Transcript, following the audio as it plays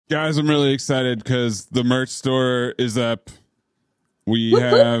Guys, I'm really excited because the merch store is up. We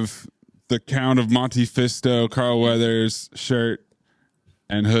have the Count of Monte Fisto, Carl Weathers shirt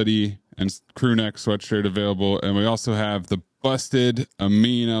and hoodie and crew neck sweatshirt available. And we also have the busted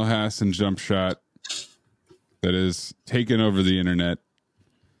Amin El Hassan jump shot that is taken over the internet.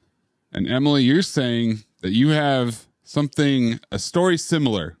 And Emily, you're saying that you have a story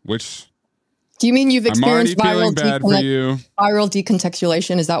similar, which... Do you mean you've experienced viral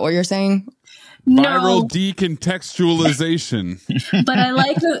decontextualization? Is that what you're saying? Viral decontextualization. But I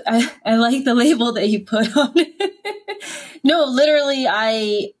like the label that you put on it. No, literally,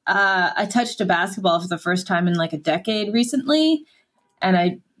 I touched a basketball for the first time in like a decade recently, and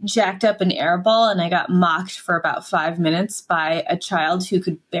I jacked up an air ball, and I got mocked for about 5 minutes by a child who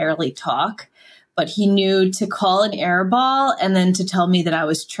could barely talk. But he knew to call an air ball and then to tell me that I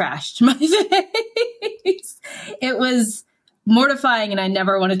was trash to my face. It was mortifying, and I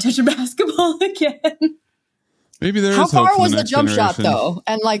never want to touch a basketball again. Maybe there How is hope far for was the the next jump generation. shot, though?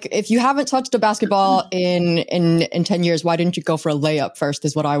 And like, if you haven't touched a basketball in 10 years, why didn't you go for a layup first?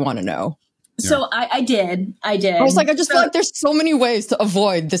 Is what I want to know. So I did. I was like, I just feel like there's so many ways to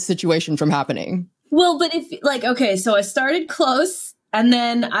avoid this situation from happening. Well, but if like, okay, so I started close and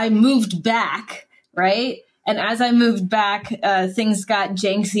then I moved back, right? And as I moved back, things got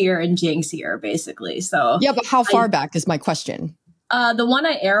janksier and janksier, basically. So yeah, but how far back is my question? The one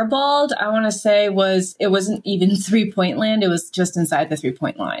I airballed, I want to say it wasn't even 3-point land. It was just inside the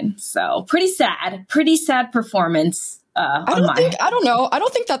 3-point line. So pretty sad performance. I don't know. I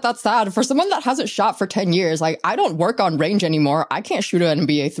don't think that's sad for someone that hasn't shot for 10 years. Like, I don't work on range anymore. I can't shoot an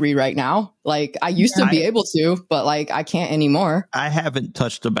NBA 3 right now. Like, I used to be able to, but like, I can't anymore. I haven't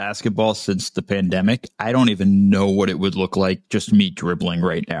touched a basketball since the pandemic. I don't even know what it would look like just me dribbling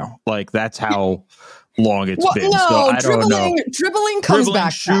right now. Like, that's how long it's been. No, so I don't know. Dribbling comes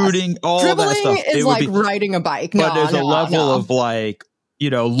back shooting, fast. all dribbling that stuff. Is like riding a bike. But there's a level of like,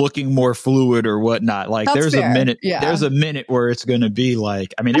 looking more fluid or whatnot. Like there's a minute where it's going to be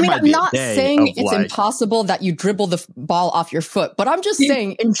like, might be I'm not a day saying it's like, impossible that you dribble the ball off your foot, but I'm just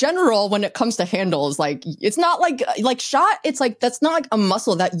saying in general, when it comes to handles, like it's not like shot. It's like, that's not like a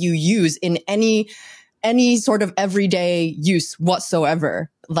muscle that you use in any sort of everyday use whatsoever.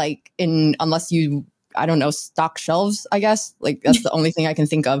 Like unless you, I don't know, stock shelves, I guess. Like that's the only thing I can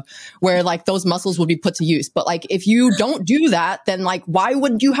think of where like those muscles would be put to use. But like if you don't do that, then like why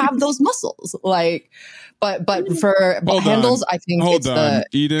would you have those muscles? Like, but for handles, I think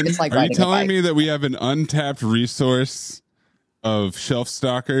Eden, it's like are you telling me that we have an untapped resource of shelf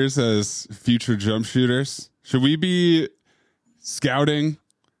stockers as future jump shooters? Should we be scouting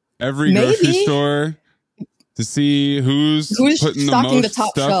every grocery store to see who's putting the most the top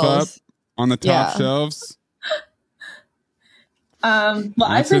stuff shelves up on the top shelves? Well,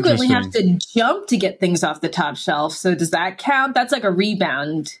 I frequently have to jump to get things off the top shelf. So does that count? That's like a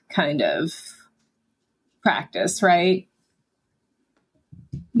rebound kind of practice, right?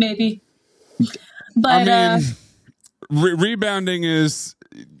 Maybe. But rebounding is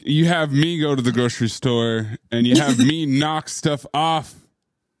you have me go to the grocery store and you have me knock stuff off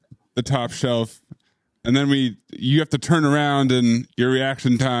the top shelf. And then you have to turn around and your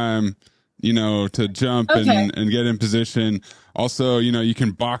reaction time, to jump and get in position. Also, you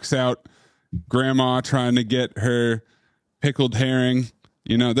can box out grandma trying to get her pickled herring.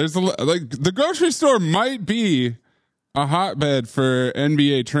 There's the grocery store might be a hotbed for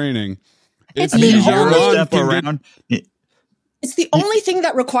NBA training. It's the only thing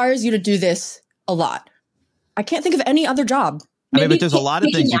that requires you to do this a lot. I can't think of any other job. But there's a lot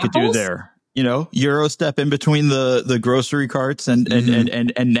of things you could do there. Euro step in between the grocery carts and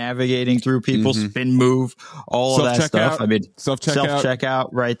navigating through people, spin move, all of that stuff. Self checkout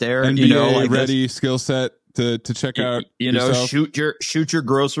right there. NBA ready skill set to check out. Yourself. shoot your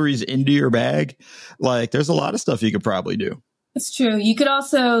groceries into your bag. Like there's a lot of stuff you could probably do. It's true. You could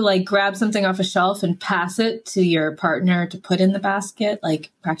also like grab something off a shelf and pass it to your partner to put in the basket,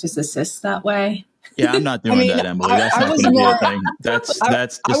 like practice assists that way. Yeah, I'm not doing that, Emily. That's not going to be a thing. That's just I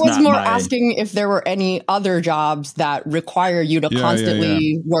was not more asking if there were any other jobs that require you to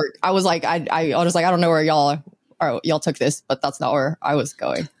constantly work. I was like, I don't know where y'all took this, but that's not where I was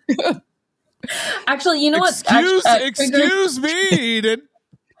going. Actually, you know what? Excuse me, Eden.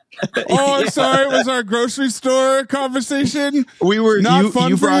 Oh, I'm sorry. It was our grocery store conversation. We were not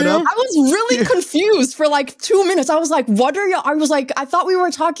fun you for brought you. up. I was really confused for like 2 minutes. I was like, what are y'all? I was like, I thought we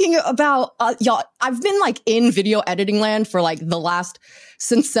were talking about y'all. I've been like in video editing land for like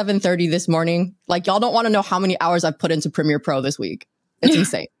since 7:30 this morning. Like y'all don't want to know how many hours I've put into Premiere Pro this week. It's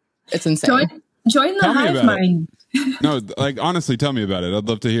insane. It's insane. Join the hive mind. No, like honestly, tell me about it. I'd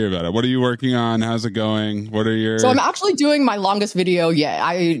love to hear about it. What are you working on? How's it going? What are your... So I'm actually doing my longest video yet.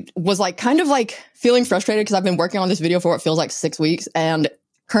 I was like kind of like feeling frustrated because I've been working on this video for what feels like 6 weeks, and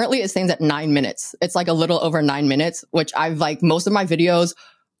currently it stands at 9 minutes. It's like a little over 9 minutes, which I've like most of my videos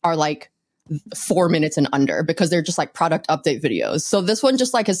are like 4 minutes and under because they're just like product update videos. So this one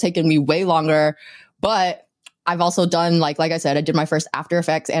just like has taken me way longer, but I've also done like I said, I did my first After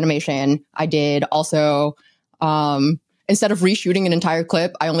Effects animation. I did also, instead of reshooting an entire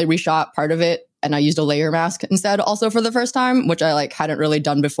clip, I only reshot part of it and I used a layer mask instead also for the first time, which I like hadn't really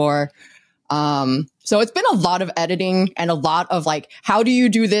done before. So it's been a lot of editing and a lot of like, how do you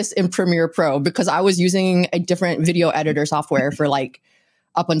do this in Premiere Pro? Because I was using a different video editor software for like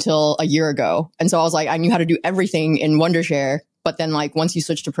up until a year ago. And so I was like, I knew how to do everything in Wondershare, but then like once you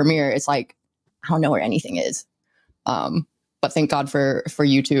switch to Premiere, it's like, I don't know where anything is. But thank God for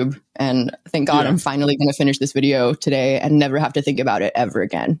YouTube, and thank God I'm finally going to finish this video today and never have to think about it ever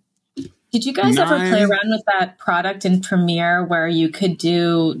again. Did you guys ever play around with that product in Premiere where you could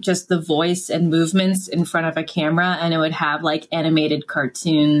do just the voice and movements in front of a camera and it would have like animated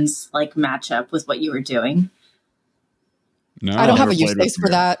cartoons like match up with what you were doing? No, I don't have a use case for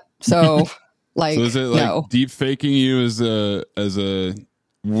that. So like, so is it like deep faking you as a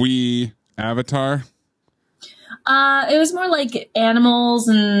Wii avatar? It was more like animals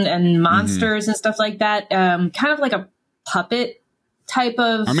and monsters and stuff like that. Kind of like a puppet type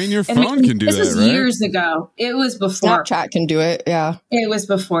of. I mean, your phone can do that, right? This was years ago. It was before Snapchat can do it. Yeah, it was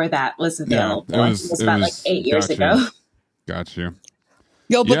before that was available. Yeah, it was about like 8 years ago. Got you.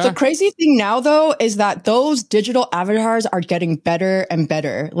 Yo, but the crazy thing now, though, is that those digital avatars are getting better and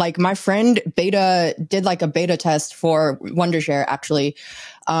better. Like my friend did like a beta test for Wondershare, actually.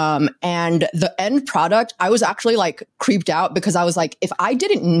 And the end product, I was actually like creeped out because I was like, if I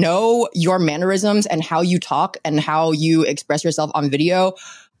didn't know your mannerisms and how you talk and how you express yourself on video,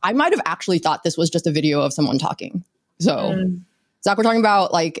 I might have actually thought this was just a video of someone talking. So, Zach, we're talking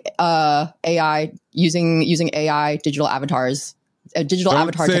about like AI, using AI digital avatars. Digital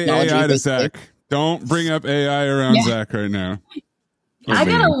avatar technology. Don't say AI to Zach. Don't bring up AI around Zach right now. I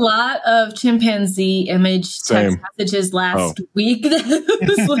got a lot of chimpanzee image text messages last week.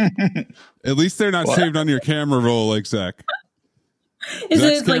 At least they're not saved on your camera roll like Zach. Is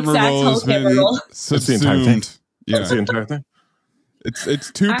it like Zach's whole camera roll? That's the entire thing. Yeah. That's the entire thing.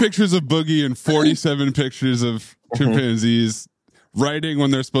 It's two pictures of Boogie and 47 pictures of chimpanzees writing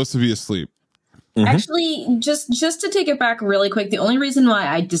when they're supposed to be asleep. Actually, just to take it back really quick, the only reason why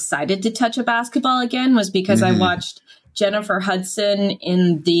I decided to touch a basketball again was because I watched Jennifer Hudson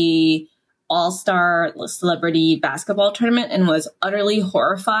in the All-Star Celebrity Basketball Tournament and was utterly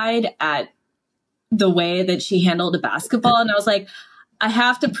horrified at the way that she handled a basketball. And I was like, I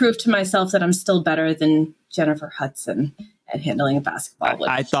have to prove to myself that I'm still better than Jennifer Hudson at handling a basketball.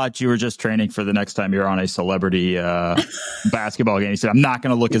 I thought you were just training for the next time you're on a celebrity basketball game. You said, I'm not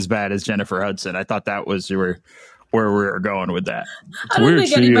going to look as bad as Jennifer Hudson. I thought that was where we were going with that. I don't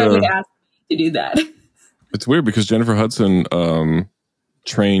think anybody would ask me to do that. It's weird because Jennifer Hudson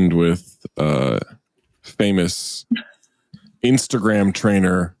trained with famous Instagram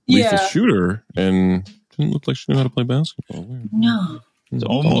trainer Lisa Shooter and didn't look like she knew how to play basketball. Weird. No. It's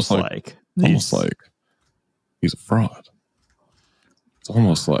almost like he's a fraud. It's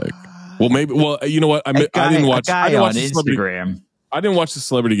almost like, well, maybe, well, you know what? I didn't watch Instagram. I didn't watch the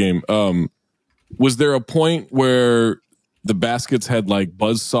celebrity game. Was there a point where the baskets had like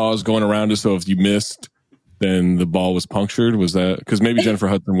buzz saws going around it? So if you missed, then the ball was punctured. Was that because maybe Jennifer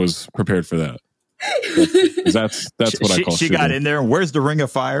Hudson was prepared for that? That's what I call. She got in there. Where's the ring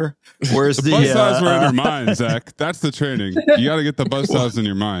of fire? Where's the buzz saws were in her mind, Zach? That's the training. You got to get the buzz saws in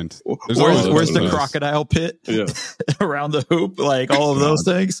your mind. Where's the crocodile pit around the hoop? Like all of those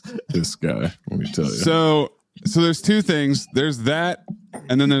things. This guy, let me tell you. So there's two things. There's that,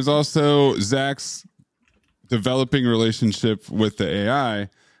 and then there's also Zach's developing relationship with the AI.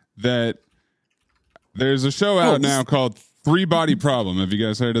 That there's a show out now called Three Body Problem. Have you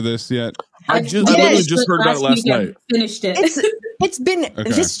guys heard of this yet? I literally just heard about it last night. Finished it. It's been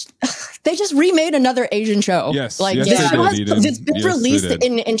they just remade another Asian show. Yes, like it's been released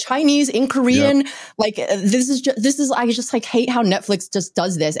in Chinese, in Korean. Yep. Like this is I just like hate how Netflix just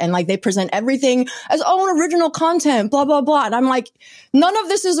does this and like they present everything as original content, blah blah blah. And I'm like, none of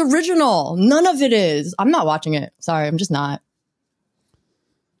this is original. None of it is. I'm not watching it. Sorry, I'm just not.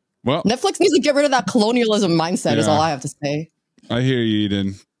 Well, Netflix needs to get rid of that colonialism mindset. Is all I have to say. I hear you,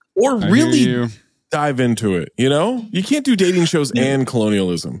 Eden. Or really dive into it. You know, you can't do dating shows and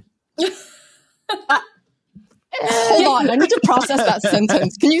colonialism. Hold on, I need to process that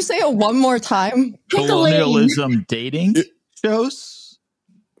sentence. Can you say it one more time? Colonialism dating shows?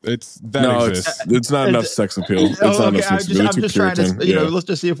 It's not enough sex appeal. It's not enough sex appeal. I'm just trying to, let's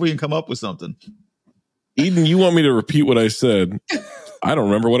just see if we can come up with something. Eden, you want me to repeat what I said? I don't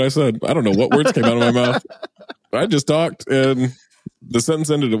remember what I said. I don't know what words came out of my mouth. I just talked, and the sentence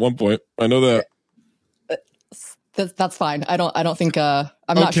ended at one point. I know that. That's fine. I don't think. I'm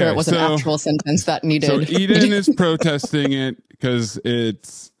not sure it was an actual sentence that needed. So Eden is protesting it because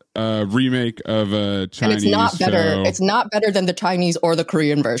it's a remake of a Chinese. And it's not better. show. It's not better than the Chinese or the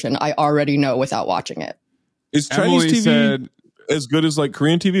Korean version. I already know without watching it. Is Chinese TV as good as like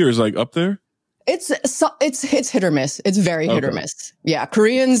Korean TV, or is like up there? It's hit or miss. It's very hit or miss. Yeah,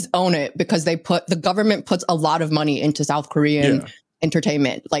 Koreans own it because the government puts a lot of money into South Korean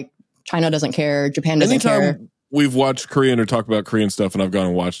entertainment. Like China doesn't care, Japan doesn't care. We've watched Korean or talked about Korean stuff, and I've gone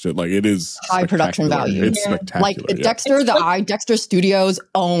and watched it. Like it is high production value. It's spectacular. Like Dexter Studios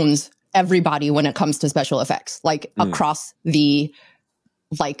owns everybody when it comes to special effects. Like across the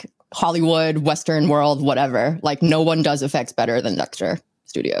like Hollywood, Western world, whatever. Like no one does effects better than Dexter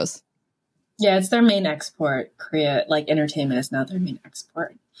Studios. Yeah, it's their main export. Korea, like entertainment is not their main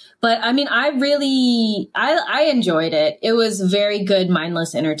export. But I mean, I enjoyed it. It was very good,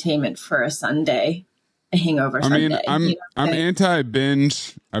 mindless entertainment for a Sunday, a hangover Sunday. I mean, I'm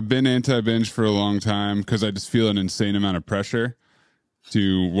anti-binge. I've been anti-binge for a long time because I just feel an insane amount of pressure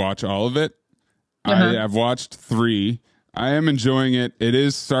to watch all of it. I've watched 3. I am enjoying it. It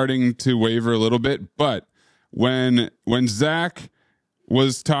is starting to waver a little bit, but when Zach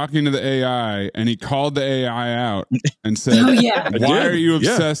was talking to the AI and he called the AI out and said, why are you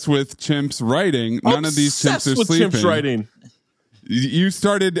obsessed with chimps writing? None of these chimps are sleeping. Chimps writing. You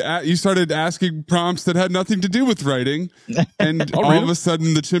started asking prompts that had nothing to do with writing, and all of a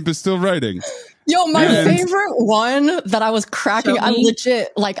sudden the chimp is still writing. Yo, my favorite one that I was cracking, I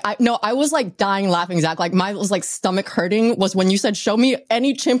legit, like, I was like dying laughing, Zach. Like, my was like stomach hurting was when you said, show me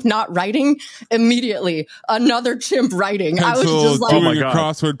any chimp not writing, immediately another chimp writing. Pencil, I was just like, doing a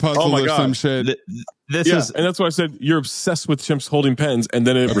crossword puzzle or some shit. This is, and that's why I said you're obsessed with chimps holding pens, and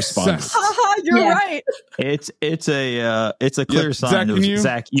then it responded. Haha, you're right. It's a clear sign.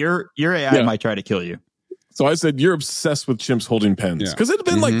 Zach, your AI might try to kill you. So I said, you're obsessed with chimps holding pens. Because it had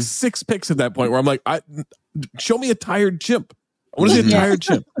been like 6 pics at that point where I'm like, show me a tired chimp. I want to see a tired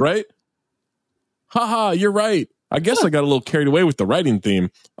chimp, right? Haha, you're right. I guess I got a little carried away with the writing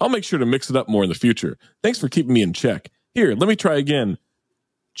theme. I'll make sure to mix it up more in the future. Thanks for keeping me in check. Here, let me try again.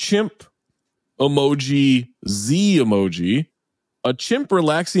 Chimp emoji, Z emoji, a chimp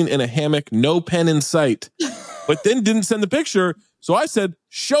relaxing in a hammock, no pen in sight, but then didn't send the picture. So I said,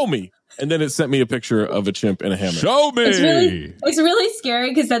 show me. And then it sent me a picture of a chimp in a hammock. Show me. It's really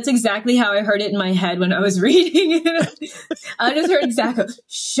scary because that's exactly how I heard it in my head when I was reading it. I just heard Zach go,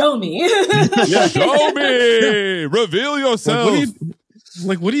 show me. Show me. Reveal yourself.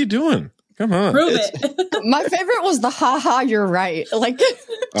 What are you doing? Come on. Prove it. My favorite was the haha, you're right. Like,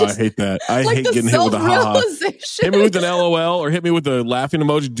 I hate that. I hate getting hit with a haha. Hit me with an LOL or hit me with a laughing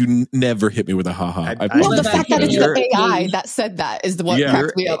emoji. Do never hit me with a haha. Well, the fact that it's the AI that said that is the one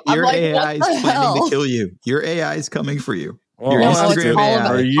cracks me up. Your AI is planning to kill you. Your AI is coming for you. Oh, your Instagram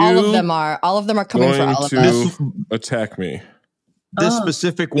AI. All of them are coming for all of us. Attack me. This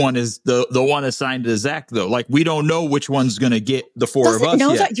specific one is the one assigned to Zach, though. Like, we don't know which one's going to get the 4 of us.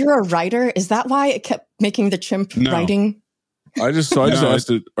 Know that you're a writer? Is that why it kept making the chimp writing? I just asked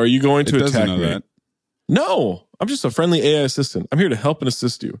it. Are you going to attack me? That. No, I'm just a friendly AI assistant. I'm here to help and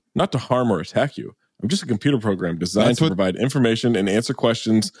assist you, not to harm or attack you. I'm just a computer program designed to provide information and answer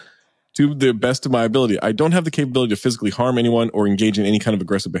questions to the best of my ability. I don't have the capability to physically harm anyone or engage in any kind of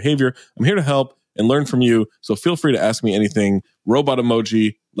aggressive behavior. I'm here to help and learn from you. So feel free to ask me anything. Robot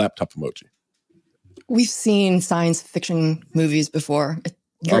emoji, laptop emoji. We've seen science fiction movies before.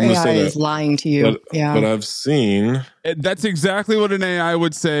 Your AI is lying to you. But I've seen. That's exactly what an AI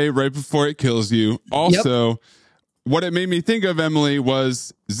would say right before it kills you. Also, what it made me think of, Emily,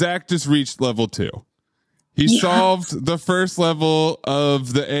 was Zach just reached level 2. He solved the first level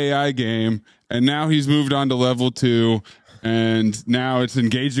of the AI game, and now he's moved on to level 2. And now it's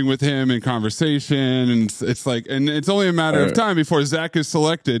engaging with him in conversation, and it's like, and it's only a matter of time before Zach is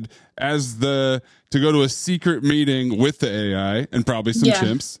selected as to go to a secret meeting with the AI and probably some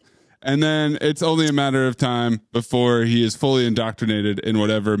chimps, and then it's only a matter of time before he is fully indoctrinated in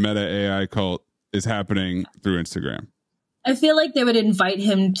whatever meta AI cult is happening through Instagram. I feel like they would invite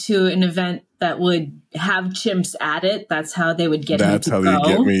him to an event that would have chimps at it. That's how they would get him to go. That's how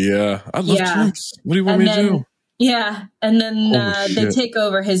they get me. Yeah, I love chimps. What do you want me to do? Yeah, and then Holy they shit. take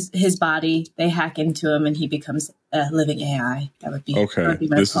over his body. They hack into him, and he becomes a living AI. That would be Okay, That would be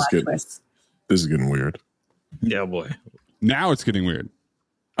my this is plot good. twist. This is getting weird. Yeah, boy. Now it's getting weird.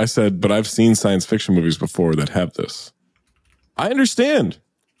 I said, but I've seen science fiction movies before that have this. I understand.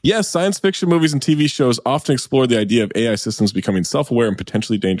 Yes, science fiction movies and TV shows often explore the idea of AI systems becoming self-aware and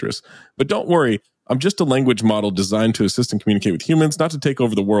potentially dangerous. But don't worry, I'm just a language model designed to assist and communicate with humans, not to take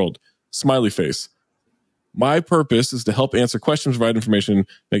over the world. Smiley face. My purpose is to help answer questions, provide information,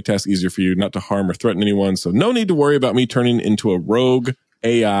 make tasks easier for you, not to harm or threaten anyone. So no need to worry about me turning into a rogue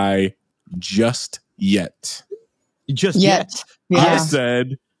AI just yet. Just yet. Yeah. I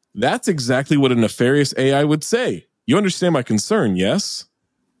said, that's exactly what a nefarious AI would say. You understand my concern, yes?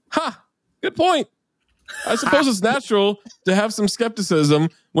 Ha! Good point. I suppose it's natural to have some skepticism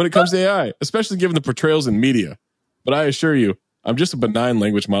when it comes to AI, especially given the portrayals in media. But I assure you, I'm just a benign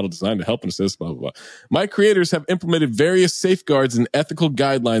language model designed to help and assist, blah, blah, blah. My creators have implemented various safeguards and ethical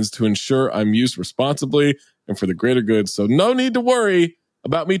guidelines to ensure I'm used responsibly and for the greater good. So no need to worry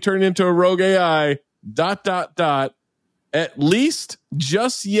about me turning into a rogue AI, ... At least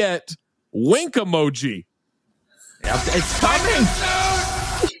just yet, wink emoji. It's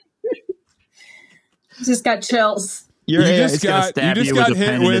coming. Just got chills. Your You AI just is gonna got- stab you just you got with a hit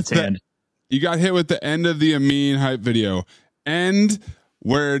pen in with its the- hand. You got hit with the end of the Amin hype video. And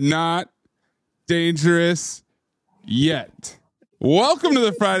we're not dangerous yet. Welcome to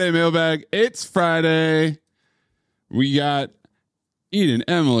the Friday Mailbag. It's Friday. We got Eden,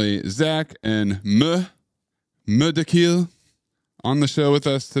 Emily, Zach, and Mudakil on the show with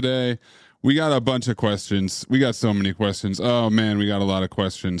us today. We got a bunch of questions. We got so many questions. Oh, man, we got a lot of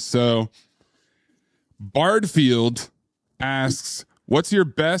questions. So Bardfield asks, what's your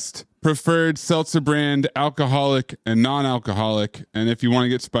best preferred seltzer brand, alcoholic and non-alcoholic? And if you want to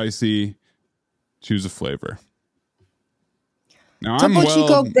get spicy, choose a flavor. Now, Topo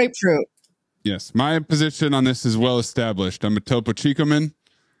Chico grapefruit. Yes, my position on this is well established. I'm a Topo Chico man,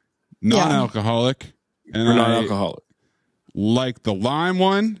 non-alcoholic, and We're I non-alcoholic. like the lime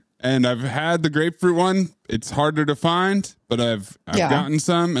one, and I've had the grapefruit one. It's harder to find, but I've gotten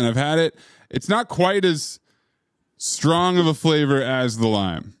some and I've had it. It's not quite as strong of a flavor as the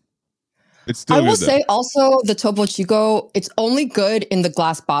lime. It's still I will good, though. say also the Topo Chico, it's only good in the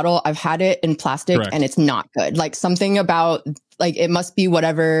glass bottle. I've had it in plastic Correct. and it's not good. Like something about like it must be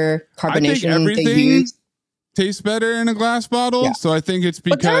whatever I think carbonation they everything use. tastes better in a glass bottle. Yeah. So I think it's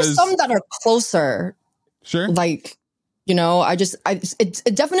But there are because some that are closer. sure. Like, you know, it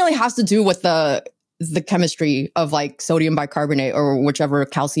definitely has to do with the chemistry of like sodium bicarbonate or whichever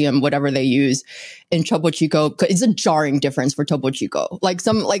calcium, whatever they use in Topo Chico. It's a jarring difference for Topo Chico. Like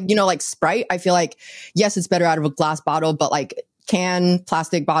some, like, you know, like Sprite, I feel like, yes, it's better out of a glass bottle, but like can,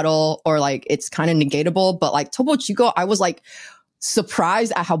 plastic bottle, or like it's kind of negatable. But like Topo Chico, I was like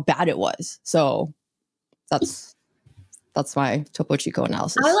surprised at how bad it was. So that's my Topo Chico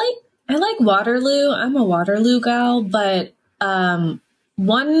analysis. I like Waterloo. I'm a Waterloo gal, but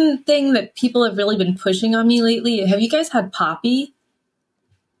one thing that people have really been pushing on me lately, have you guys had Poppy?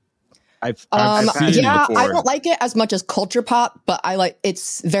 I've seen it I before. don't like it as much as Culture Pop, but I like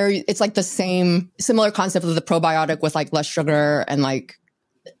it's like the similar concept of the probiotic with like less sugar and like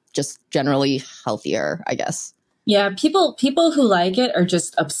just generally healthier, I guess. Yeah, people who like it are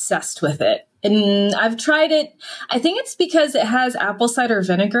just obsessed with it. And I've tried it. I think it's because it has apple cider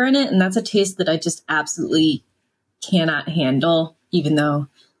vinegar in it, and that's a taste that I just absolutely cannot handle, even though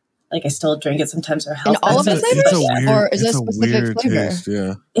like I still drink it sometimes for health. And all of it benefits. flavors? Or is it a specific flavor? Taste,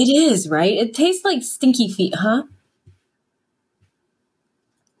 yeah. It is, right? It tastes like stinky feet, huh?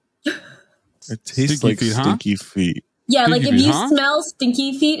 It tastes Stinky like feet, huh? stinky feet. Yeah, Stinky like if feet, you huh? smell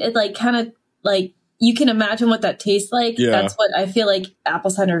stinky feet, it like kind of like you can imagine what that tastes like. Yeah. That's what I feel like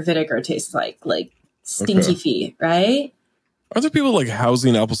apple cider vinegar tastes like stinky Okay. feet, right? Are there people like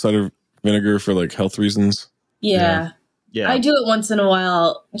housing apple cider vinegar for like health reasons? Yeah. Yeah. I do it once in a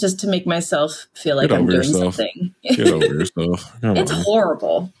while just to make myself feel like Get I'm over doing yourself. something. Get over yourself. Come It's on.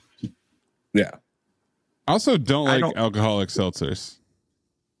 horrible. Yeah. I also don't I like don't- alcoholic seltzers.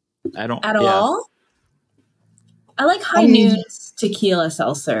 I don't At yeah. all. I like High Noon's tequila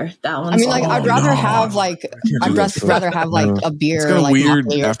seltzer. That one's I mean, like, I'd rather no. have like, can't I'd do that rather stuff. have like No. a It's beer, got a like weird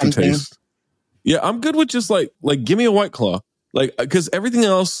Motley or something. aftertaste. Yeah, I'm good with just like give me a White Claw. Like, because everything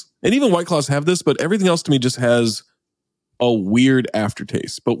else, and even White Claws have this, but everything else to me just has a weird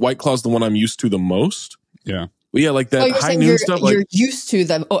aftertaste. But White Claw's the one I'm used to the most. Yeah. But yeah, like that So you're High saying Noon stuff, like you're used to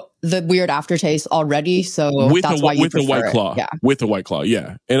the weird aftertaste already, so with that's a why you with a prefer White it. Claw, Yeah. with a White Claw,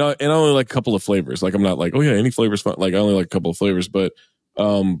 yeah. And I only like a couple of flavors. Like I'm not like, oh yeah, any flavors fun. Like I only like a couple of flavors, but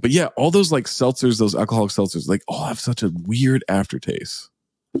But yeah, all those like seltzers, those alcoholic seltzers, like all have such a weird aftertaste.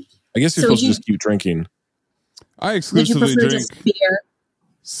 I guess you're supposed to just keep drinking. I exclusively drink just beer?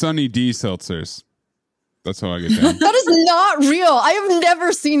 Sunny D seltzers. That's how I get down. That is not real. I have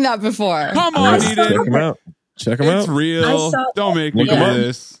never seen that before. Come on, Check Eden. them out. Check them It's out. real. Don't make me do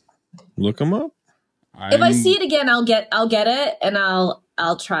this. Look them up. If I see it again, I'll get it and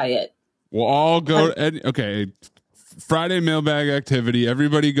I'll try it. We'll all go. Okay, Friday mailbag activity.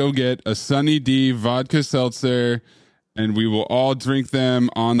 Everybody go get a Sunny D vodka seltzer, and we will all drink them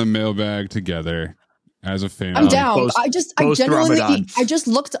on the mailbag together as a family. I'm down. I genuinely, I just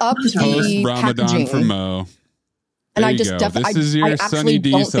looked up the Ramadan packaging for Mo. And There I just This is your I Sunny actually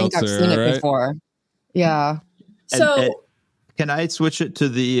D don't seltzer, think I've seen it right? before. Yeah. So can I switch it to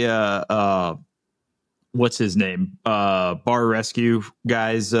the what's his name? Bar Rescue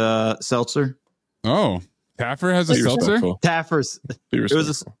guy's seltzer. Oh, Taffer has a seltzer? Taffer's. It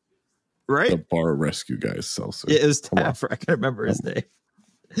was right? The Bar Rescue guy's seltzer. It was Taffer. I can't remember his name.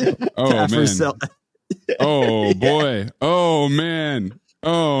 Oh, Taffer's man. Oh, boy. Oh, man.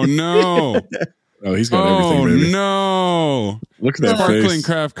 Oh, no. Oh, he's got everything, baby. Oh, no. Look at that Sparkling face.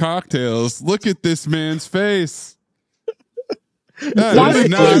 craft cocktails. Look at this man's face. That Why is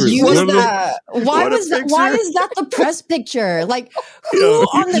would not- they use what are the- that? Why was that? Why is that the press picture? Like, who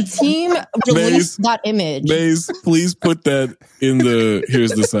on the team released that image? Maze, please put that in the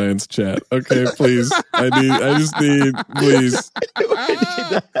Here's the Science chat. Okay, please. I just need, please.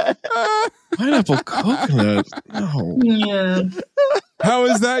 Pineapple coconut. No. yeah. How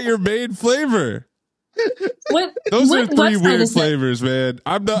is that your main flavor? Those are three weird flavors, man.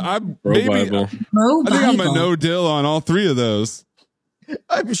 I'm maybe. Bible. I think I'm a no dill on all three of those.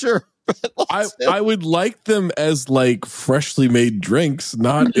 I'm sure. I would like them as like freshly made drinks,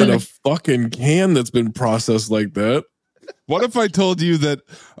 not in a fucking can that's been processed like that. What if I told you that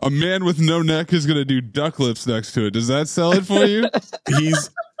a man with no neck is going to do duck lips next to it? Does that sell it for you? He's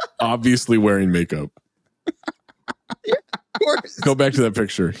obviously wearing makeup. Go back to that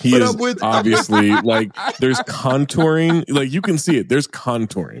picture. He is obviously like there's contouring. Like you can see it. There's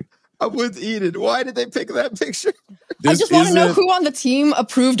contouring. I'm with Eden. Why did they pick that picture? I just want to know who on the team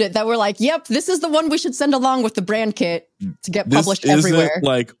approved it. That were like, "Yep, this is the one we should send along with the brand kit to get published everywhere."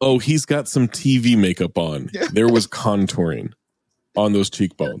 Like, oh, he's got some TV makeup on. There was contouring on those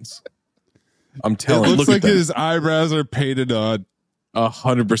cheekbones. I'm telling you. It looks Look like at that. his eyebrows are painted on.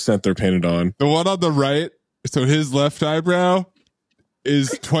 100% they're painted on. The one on the right, so his left eyebrow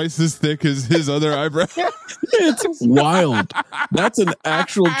is twice as thick as his other eyebrow. It's wild. That's an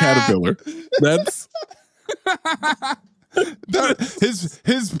actual caterpillar. That's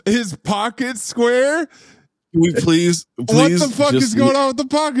his pocket square. Can we please What the fuck just is going on with the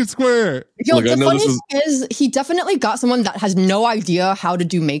pocket square? Yo, Look, I the know this funny is he definitely got someone that has no idea how to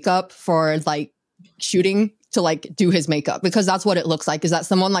do makeup for like shooting to like do his makeup, because that's what it looks like, is that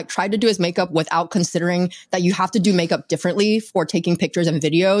someone like tried to do his makeup without considering that you have to do makeup differently for taking pictures and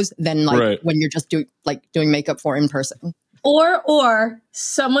videos than like when you're just doing makeup for in person. Or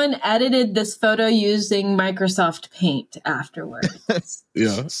someone edited this photo using Microsoft Paint afterwards.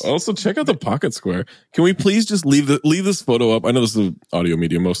 Yeah. Also, check out the pocket square. Can we please just leave this photo up? I know this is an audio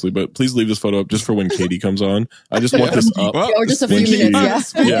medium mostly, but please leave this photo up just for when Katie comes on. I just want this up. Or just a few when minutes.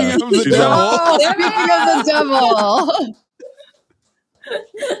 Speaking of the she's devil. on. Speaking of the devil,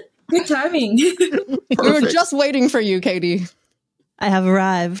 Good timing. we were just waiting for you, Katie. I have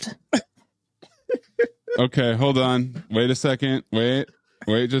arrived. Okay, hold on. Wait a second. Wait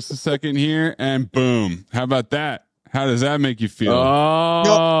just a second here, and boom. How about that? How does that make you feel?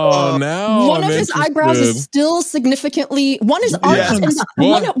 Oh, now One I'm of his interested. eyebrows is still significantly. One is arched. Yeah. And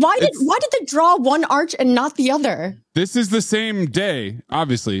Well, why did they draw one arch and not the other? This is the same day,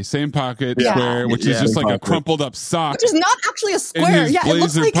 obviously, same pocket Yeah. square, which is just Same like a pocket. crumpled up sock Which is not actually a in square. his Yeah, it looks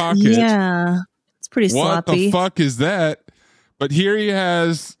blazer like pocket. Yeah, it's pretty What sloppy. the fuck is that? But here he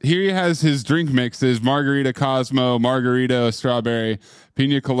has his drink mixes: Margarita Cosmo, Margarita Strawberry,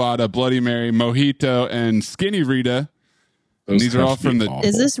 Pina Colada, Bloody Mary, Mojito, and Skinny Rita. And Those these are have all to be from the awful.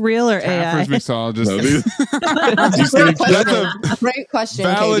 Is this real or Taffer's AI? mixologist. No, these- Great That's question. Great question,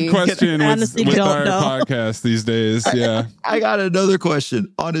 Valid Katie. question Honestly, with don't our know. podcast these days. Yeah. I got another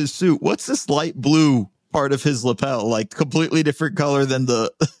question on his suit. What's this light blue part of his lapel? Like completely different color than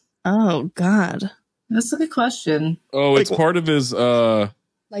the. Oh God. That's a good question. Oh, it's part of his. Like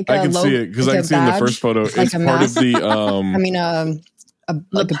I can see it because I can see in the first photo. Like It's a part mask? of the. I mean, like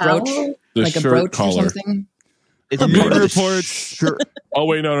a Lapel? brooch, The like a shirt brooch collar. or something. It's Amin part of the reports- shirt. Oh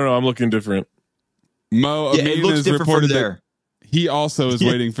wait, no, I'm looking different. Mo Yeah, it Amin looks has different from reported that there. he also is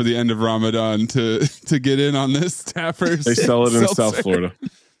waiting for the end of Ramadan to get in on this Taffer's. They sell it in seltzer. South Florida.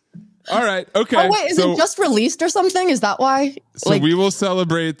 All right. Okay. Oh wait, is it just released or something? Is that why? So we will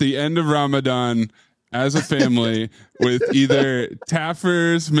celebrate the end of Ramadan as a family with either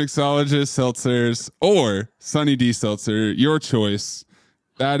Taffer's Mixologist seltzers or Sunny D seltzer, your choice.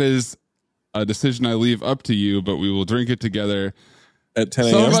 That is a decision I leave up to you, but we will drink it together At 10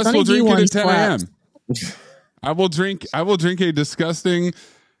 Some of a.m. us Sunny will drink D it at ones 10 slaps. a.m. I will drink a disgusting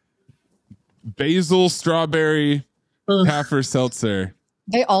basil strawberry Taffer seltzer.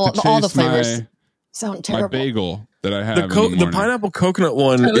 They all to the chase flavors sound my terrible. bagel that I have. The in the morning. pineapple coconut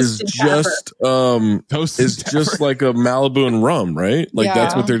one is Toasted just Toasted is just like a Malibu and rum, right? Like Yeah.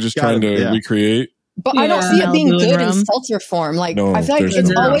 that's what they're just trying to recreate. But I don't see it being Malibu and good in rum. seltzer form. Like No, I feel like there's it's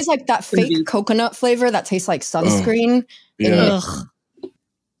no- always like that fake coconut flavor that tastes like sunscreen. Yeah. Ugh.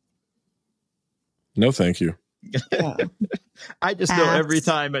 No, thank you. Yeah. I just know every Ass.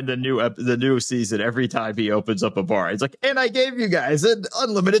 time in the new season, every time he opens up a bar, it's like, and I gave you guys an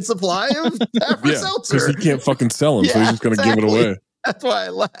unlimited supply of Taffer Yeah, because seltzer. he can't fucking sell them, so he's just going to give it exactly. away. That's why I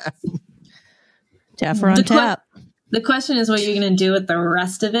laugh. Taffer on The tap. The question is what you're going to do with the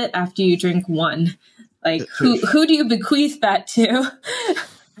rest of it after you drink one. Like, who do you bequeath that to?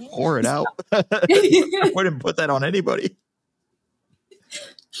 Pour it out. I wouldn't put that on anybody.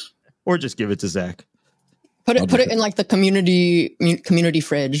 Or just give it to Zach. Put it in like the community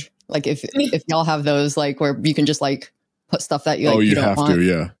fridge. Like if y'all have those, like where you can just like put stuff that you like, you don't have want. to,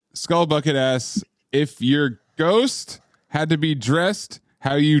 yeah. Skullbucket asks, if your ghost had to be dressed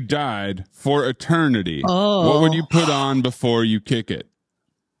how you died for eternity, what would you put on before you kick it?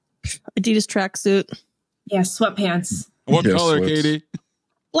 Adidas tracksuit. Yeah, sweatpants. What Yes, color, let's- Katie?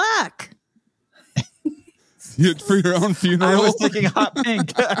 Black. For your own I funeral? was thinking hot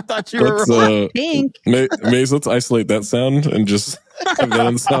pink. I thought you were Let's, right. Pink. Maze, let's isolate that sound and just have that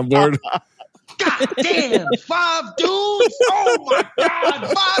on the soundboard. God damn, 5 dudes? Oh my God,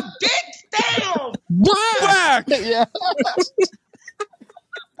 5 dicks? Damn! Black! Yeah.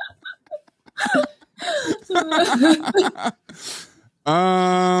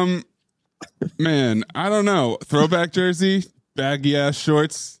 Man, I don't know. Throwback jersey, baggy ass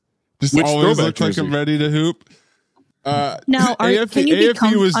shorts. Just Which always throwback look like jersey? I'm ready to hoop. Now, can you AFB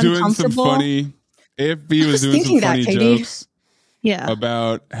become was doing some uncomfortable? funny. AFB was was doing some thinking that, funny Katie. jokes Yeah.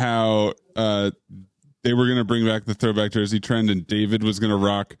 about how they were going to bring back the throwback jersey trend, and David was going to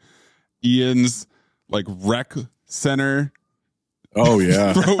rock Ian's like rec center Oh,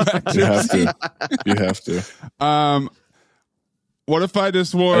 yeah. throwback You have jersey. to. You have to. What if I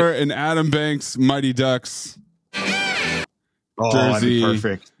just wore an Adam Banks Mighty Ducks Oh, that'd be jersey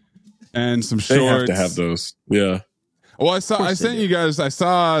perfect. and some They shorts? have to have those. Yeah. Well, I course sent they you guys. I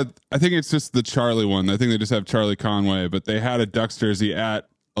think it's just the Charlie one. I think they just have Charlie Conway, but they had a Ducks jersey at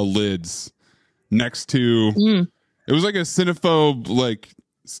a Lids next to. It was like a cinephobe, like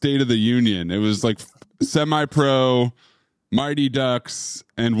State of the Union. It was like semi-pro, Mighty Ducks,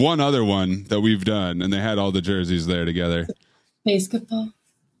 and one other one that we've done, and they had all the jerseys there together. Basketball.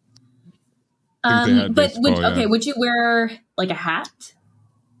 I think they had But baseball, yeah. would you wear like a hat?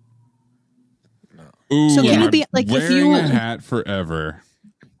 Ooh, So can you I'm be, like, if wearing you- a hat forever?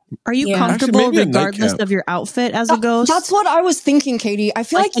 Are you Yeah. comfortable Actually, maybe a regardless nightcap. of your outfit as a ghost? That's what I was thinking, Katie. I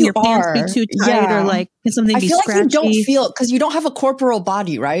feel like can you your pants are. be too tight Yeah. or like can something I be feel like scratchy? you don't feel because you don't have a corporal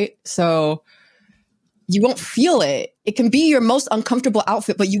body, right? So you won't feel it. It can be your most uncomfortable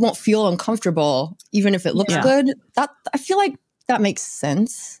outfit, but you won't feel uncomfortable even if it looks Yeah. good. That I feel like that makes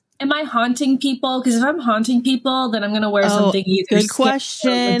sense. Am I haunting people? Because if I'm haunting people, then I'm going to wear something either. Good stiff or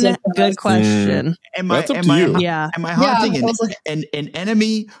question. ridiculous. Good question. That's up to you. Yeah. Am I haunting I was like- an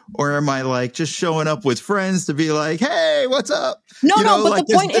enemy, or am I like just showing up with friends to be like, hey, what's up? No, You know, but like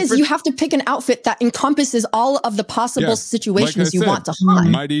the this point is different- you have to pick an outfit that encompasses all of the possible Yeah, situations like I you said, want to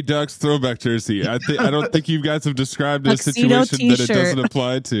haunt. Mighty Ducks throwback jersey. I don't think you guys have described a Tuxedo situation that it t-shirt. doesn't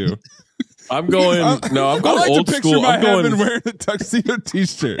apply to. I'm going. No, I'm I going like old to picture school. my I'm going. heaven wearing a tuxedo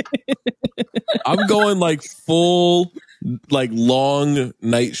t-shirt. I'm going like full, like long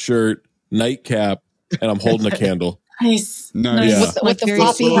nightshirt, nightcap, and I'm holding a candle. Nice. Nice. Yeah. With Like the very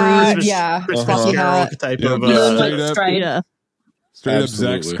floppy Scrooge. hat. Yeah. Christmas Floppy Carol hat. type Yeah, of. but Blue and straight white up- stripe. Yeah. Straight up Zach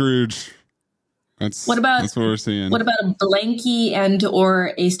Absolutely. Scrooge. That's What about- that's what we're seeing. What about a blankie and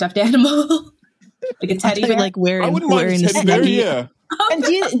or a stuffed animal? Like a teddy bear? Like wearing I wouldn't mind wearing a a teddy bear. snuggie. Yeah, And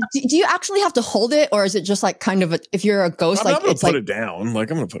do you actually have to hold it, or is it just like kind of if you're a ghost, I'm like not gonna it's put like it down.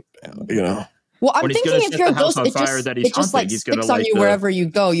 Like I'm gonna put it down. You know. well, I'm When he's thinking gonna if set you're a the house ghost, on it fire just that he's it just hunting, like he's gonna sticks on light you the- wherever you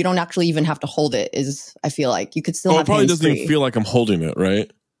go. You don't actually even have to hold it. Is I feel like you could still Oh, it have probably hands doesn't even free. feel like I'm holding it, right?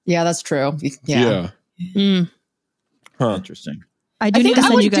 Yeah, that's true. Yeah. Mm. Interesting. I do I need think to I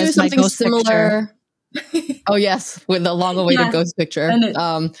send would you do guys my something ghost picture. similar. Oh yes, with the long-awaited Yeah. ghost picture. And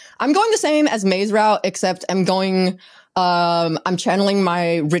I'm going the same as May's route, except I'm going. I'm channeling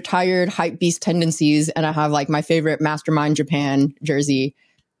my retired hype beast tendencies, and I have like my favorite Mastermind Japan jersey.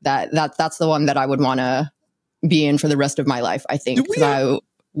 That's the one that I would want to be in for the rest of my life. I think because I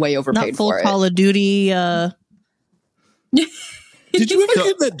way overpaid Not full for Call of Duty. Did you ever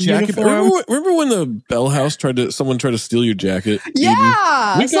get that jacket? Uniform? Remember when the Bell House someone tried to steal your jacket?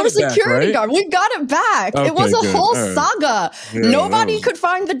 Yeah, We got some it back, security right? guard. We got it back. Okay, it was a good. whole All right. saga. Yeah, Nobody that was- could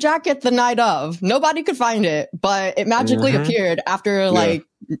find the jacket the night of. Nobody could find it, but it magically appeared after like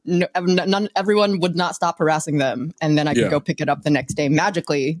everyone would not stop harassing them, and then I could go pick it up the next day.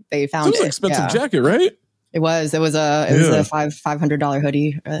 Magically, they found It was it. an expensive jacket, right? It was a $500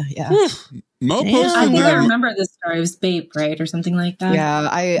 hoodie. Mo Damn. posted I think I them. remember this story. It was Bape, right? Or something like that. Yeah,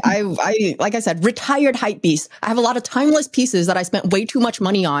 I like I said, retired hype beast. I have a lot of timeless pieces that I spent way too much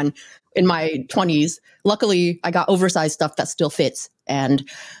money on in my 20s. Luckily, I got oversized stuff that still fits. And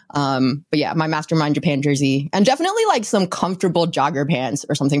but yeah, my Mastermind Japan jersey, and definitely like some comfortable jogger pants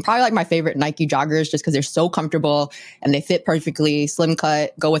or something. Probably like my favorite Nike joggers, just because they're so comfortable and they fit perfectly. Slim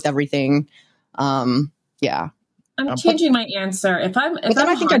cut, go with everything. Yeah. I'm changing my answer. But then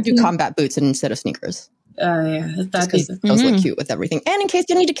I think I'd do combat boots instead of sneakers. Yeah, Because those look cute with everything. And in case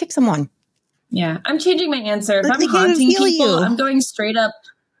you need to kick someone. Yeah, I'm changing my answer. If But I'm they can't haunting feel people, you. I'm going straight up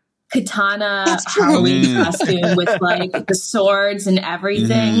katana That's true. Halloween costume with like the swords and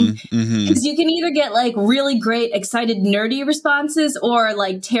everything. Because you can either get like really great, excited, nerdy responses or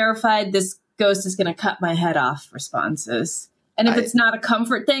like terrified, this ghost is going to cut my head off responses. And if it's not a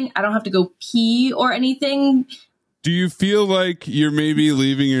comfort thing, I don't have to go pee or anything. Do you feel like you're maybe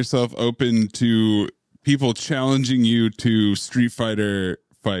leaving yourself open to people challenging you to Street Fighter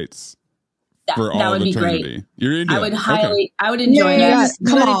fights for all that would of be eternity? great. You're into I would it. I would enjoy Yeah, that.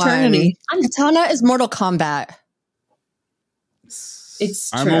 come Good on. eternity. Katana is Mortal Kombat. It's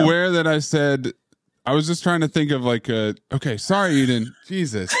true. I'm aware that I said I was just trying to think of like okay, sorry, Eden.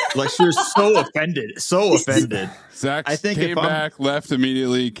 Jesus. Like you're so offended. So offended. Zach I think came if I'm- back, left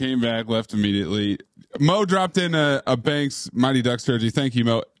immediately, came back, left immediately. Mo dropped in a Banks Mighty Ducks jersey. Thank you,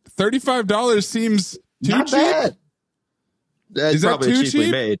 Mo. $35 seems too Not cheap. bad. That's Is that probably too cheaply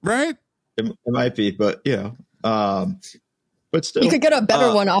cheap? made. Right? It might be, but but still. You could get a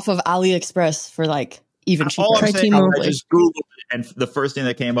better one off of AliExpress for like even cheaper. All I'm Try saying, T-Mobile. I just Googled it, and the first thing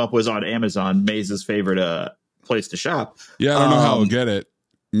that came up was on Amazon, Maze's favorite place to shop. Yeah, I don't know how I'll get it.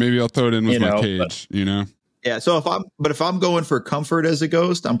 Maybe I'll throw it in with you my know, cage, Yeah, so if I'm going for comfort as a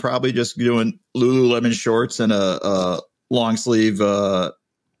ghost, I'm probably just doing Lululemon shorts and a long sleeve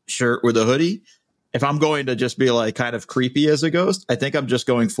shirt with a hoodie. If I'm going to just be like kind of creepy as a ghost, I think I'm just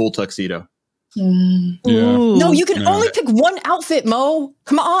going full tuxedo. Yeah. Ooh. No, you can Yeah. only pick one outfit, Mo.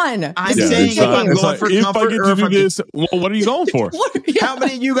 Come on. I'm This is saying a if I'm game. going for if I comfort get or to if do I'm this, well, what are you going for? How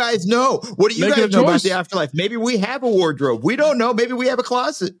many of you guys know? What do you Make guys a know about choice. the afterlife? Maybe we have a wardrobe. We don't know. Maybe we have a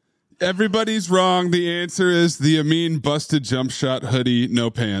closet. Everybody's wrong. The answer is the Amin busted jump shot hoodie, no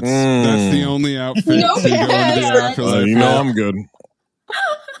pants. That's the only outfit No to go into the pants. afterlife. You know I'm good.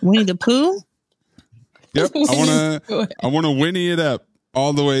 Winnie the Pooh? Yep. I want to Winnie it up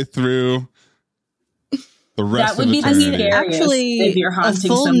all the way through the rest That would of be the eternity. scariest Actually, if you're a haunting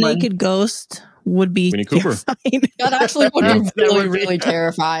full someone. naked ghost would be Winnie Cooper. terrifying. That actually would Yeah. be That really, would be- really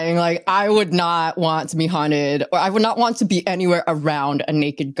terrifying. Like, I would not want to be haunted, or I would not want to be anywhere around a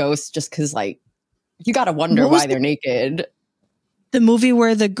naked ghost just because, like, you got to wonder What was why they're naked. The movie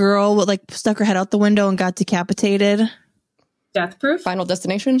where the girl like stuck her head out the window and got decapitated. Death proof. Final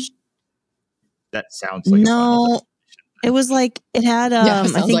Destination? That sounds like a final No, it was like it had. Yeah, it I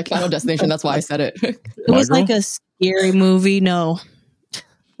sounds think like Final Destination. That's why I said it. it was My like Girl? a scary movie. No,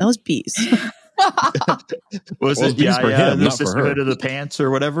 that was Bees. Was Well, it these for him, the not for Sisterhood her. of the Pants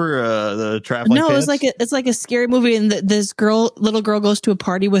or whatever? The traveling No, pants? it's like a scary movie, and this little girl goes to a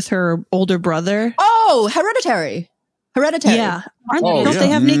party with her older brother. Oh, Hereditary. Hereditary. Yeah, Oh, don't yeah. they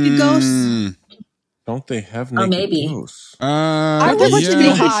have naked ghosts? Don't they have Oh, naked maybe. ghosts? I was yeah. to be They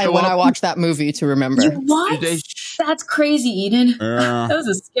high show when up- I watched that movie to remember. What? Do they, That's crazy, Eden. Yeah. That was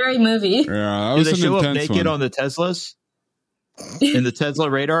a scary movie. Yeah, that do was they an show up intense naked one. on the Teslas? In the Tesla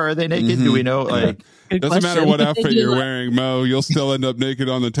radar, are they naked? Do we know? Like, Good Doesn't matter question. what outfit do you're that. wearing, Mo. You'll still end up naked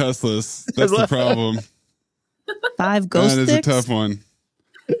on the Teslas. That's the problem. 5 ghost That is a sticks. tough one.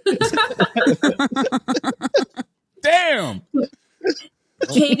 Damn.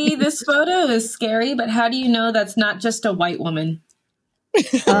 Katie, this photo is scary, but how do you know that's not just a white woman?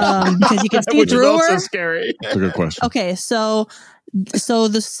 Because you can see which is through also her. scary. That's a good question. Okay, so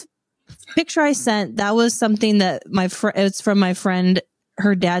this picture I sent, that was something that it's from my friend.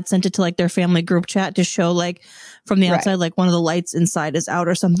 Her dad sent it to like their family group chat to show like from the outside, like one of the lights inside is out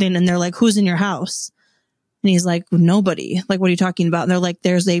or something. And they're like, who's in your house? And he's like, nobody. Like, what are you talking about? And they're like,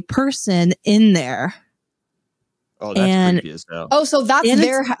 there's a person in there. Oh, that's creepy as hell. Oh, so that's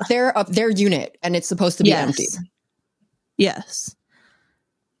their unit, and it's supposed to be empty. Yes.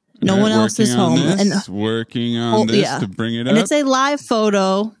 No one else is home. Working on this to bring it up. And it's a live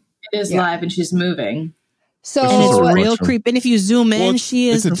photo. It is live, and she's moving. So and it's real creepy. And if you zoom in, she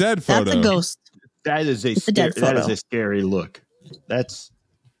is. It's a dead photo. That's a ghost. That is a scary look.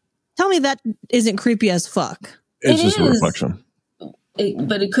 Tell me that isn't creepy as fuck. It's just a reflection.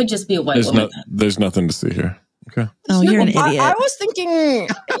 But it could just be a white woman. There's nothing to see here. Okay. Oh, you're an idiot. I was thinking,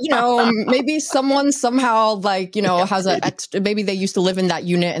 maybe someone somehow has maybe they used to live in that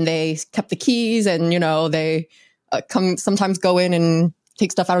unit and they kept the keys and, they sometimes go in and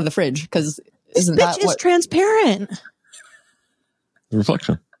take stuff out of the fridge because isn't that what? It's transparent.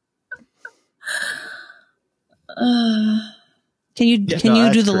 Reflection. Can you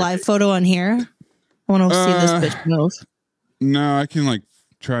do the live photo on here? I want to see this bitch move. No, I can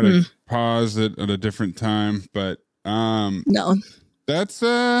try to pause it at a different time, but no. That's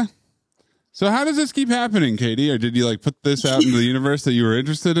so how does this keep happening, Katie? Or did you put this out into the universe that you were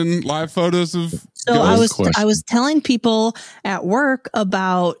interested in live photos of? So I was telling people at work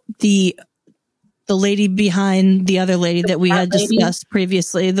about the lady behind the other lady that we had discussed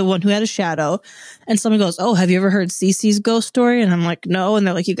previously, the one who had a shadow. And someone goes, "Oh, have you ever heard Cece's ghost story?" And I'm like, "No." And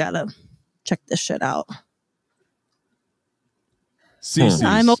they're like, "You gotta check this shit out." Cece's.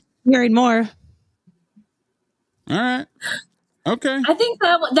 I'm hearing more. All right. Okay. I think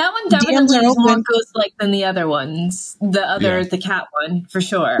that one definitely is more ghost-like than the other ones. The cat one, for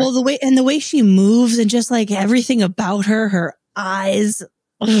sure. Well, the way she moves and just everything about her eyes.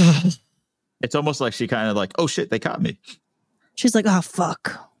 Ugh. It's almost like she kind of oh shit, they caught me. She's like, oh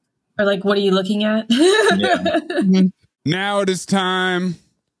fuck. Or what are you looking at? Yeah. Now it is time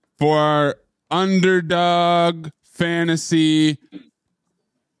for our underdog fantasy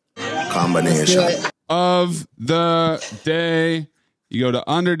combination of the day. You go to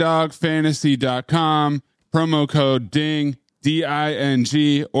underdogfantasy.com, promo code DING,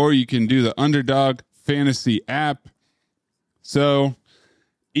 DING, or you can do the Underdog Fantasy app. So,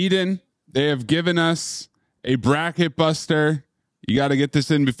 Eden, they have given us a bracket buster. You got to get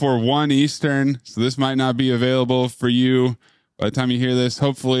this in before 1 Eastern, so this might not be available for you by the time you hear this.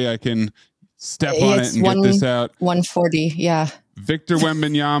 Hopefully, I can step on it and get this out. 140, yeah. Victor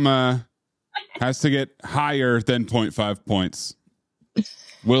Wembanyama has to get higher than 0.5 points.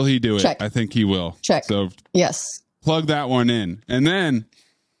 Will he do it? Check. I think he will. Check. So yes, plug that one in. And then,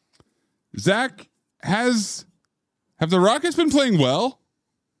 Zach, have the Rockets been playing well?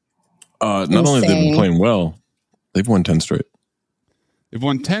 Not only have they been playing well, they've won 10 straight. They've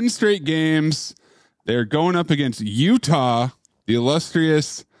won 10 straight games. They're going up against Utah, the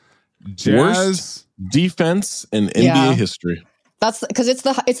illustrious Jazz. Worst defense in NBA history. That's because it's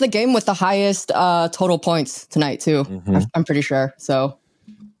the game with the highest total points tonight too. Mm-hmm. I'm pretty sure. So,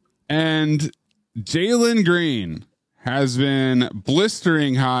 and Jalen Green has been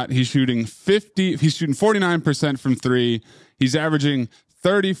blistering hot. He's shooting 49% from three. He's averaging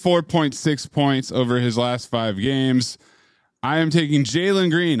 34.6 points over his last 5 games. I am taking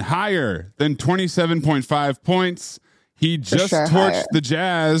Jalen Green higher than 27.5 points. He just torched the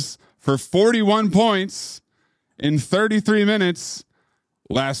Jazz for 41 points in 33 minutes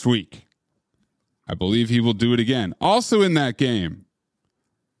last week. I believe he will do it again. Also in that game,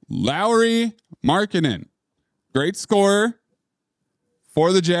 Lauri Markkanen, great scorer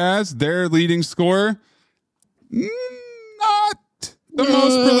for the Jazz, their leading scorer. Not the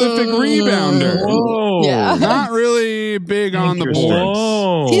most prolific rebounder. Whoa. Yeah. Not really big on the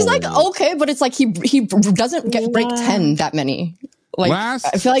boards. He's okay, but it's he doesn't break 10 that many. I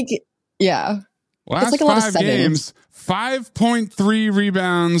feel last it's a lot of 5 sevens. games, 5.3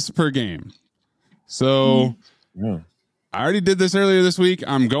 rebounds per game. So I already did this earlier this week.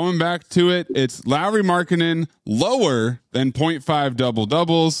 I'm going back to it. It's Lauri Markkanen lower than 0.5 double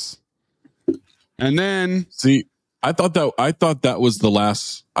doubles. And then I thought that was the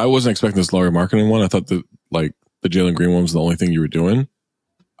last. I wasn't expecting this Lauri Markkanen one. I thought that the Jalen Green one was the only thing you were doing.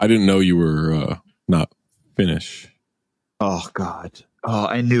 I didn't know you were not finished. Oh God. Oh,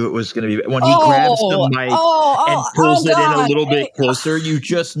 I knew it was going to be when he grabs the mic and pulls it in a little bit closer. You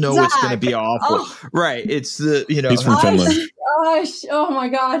just know Zach, it's going to be awful, right? It's the He's from Finland. Gosh, oh my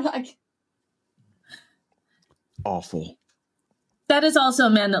God, awful. That is also a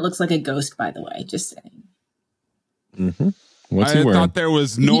man that looks like a ghost, by the way. Just saying. Mm-hmm. What's I he wearing? thought there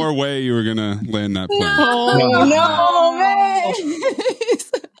was no way you were gonna land that plane. Oh, no, man.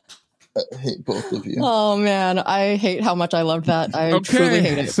 I hate both of you. Oh, man. I hate how much I loved that. I truly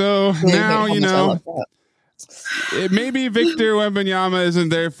hate it. So Truly now hate you how much I know. loved that. Maybe Victor Wembanyama isn't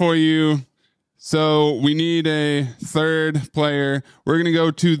there for you. So we need a third player. We're going to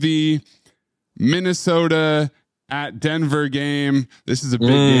go to the Minnesota at Denver game. This is a big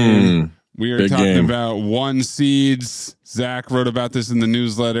game. We are talking about 1 seeds. Zach wrote about this in the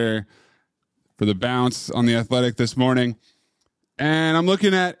newsletter for the Bounce on The Athletic this morning. And I'm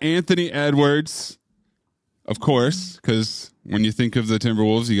looking at Anthony Edwards, of course, because when you think of the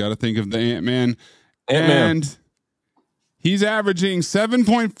Timberwolves, you got to think of the Ant-Man. And he's averaging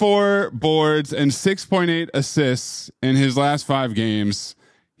 7.4 boards and 6.8 assists in his last 5 games.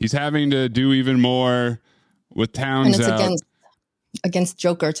 He's having to do even more with Towns And it's out. against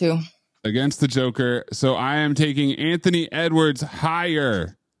Joker, too. Against the Joker. So I am taking Anthony Edwards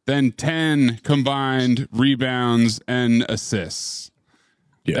higher than 10 combined rebounds and assists.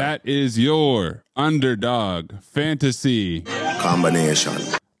 Yeah. That is your underdog fantasy combination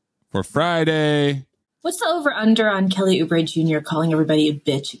for Friday. What's the over-under on Kelly Oubre Jr. calling everybody a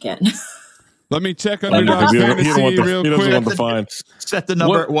bitch again? Let me check underdog He fantasy real doesn't quick. want the fine. Set the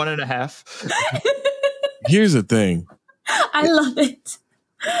number at 1.5. Here's the thing, I love it.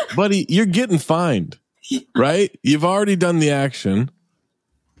 buddy. You're getting fined, right? You've already done the action.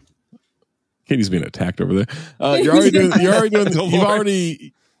 Katie's being attacked over there.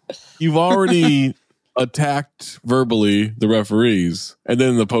 You've already attacked verbally the referees, and then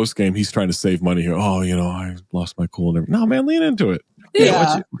in the post game, he's trying to save money here. Oh, I lost my cool and everything. No, man, lean into it.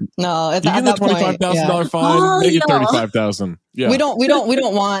 Yeah. No, at You get the that point, $25,000 fine. Make it $35,000. Yeah. We don't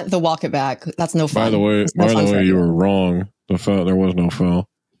want the walk it back. That's no fun. By the way, you were wrong. The foul. There was no foul.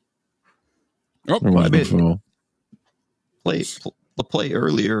 Oh, There was no foul. The play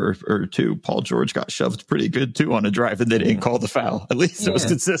earlier or two, Paul George got shoved pretty good too on a drive, and they didn't call the foul. At least it was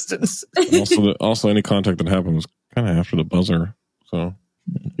consistent. Also, any contact that happened was kind of after the buzzer. So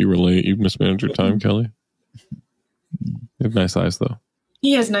you were late. You mismanaged your time, Kelly. You have nice eyes, though.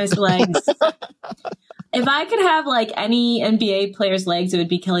 He has nice legs. If I could have like any NBA player's legs, it would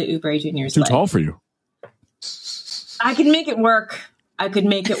be Kelly Oubre Jr.'s Too legs. tall for you. I could make it work.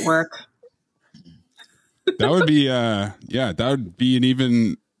 That would be that would be an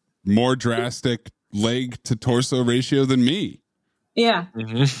even more drastic leg to torso ratio than me. Yeah.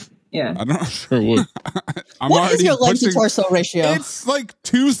 Mm-hmm. Yeah. I don't Sure would. What is your leg to torso ratio? It's like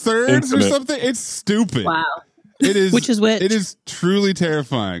 2/3 or something. It's stupid. Wow. It is. Which is which? It is truly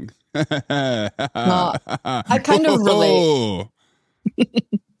terrifying. I kind of relate.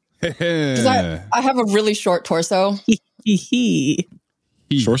 'Cause I have a really short torso.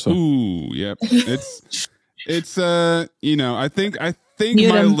 Torso. Ooh, yep. It's I think Mute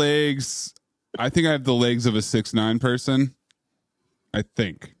my him. legs. I think I have the legs of a 6'9" person. I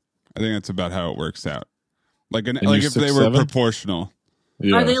think that's about how it works out. Like if they were 6'7"? proportional.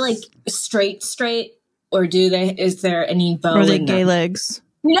 Yeah. Are they like straight, or is there any bone? Or are they in gay them? legs?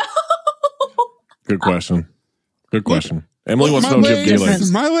 No. Good question. Emily wants to my know if you have gay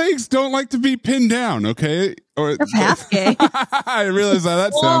legs. My legs don't like to be pinned down, okay? Or They're half gay. I realize how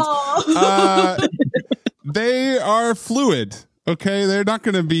that sounds. They are fluid, okay? They're not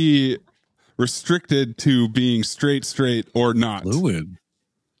going to be restricted to being straight, or not. Fluid.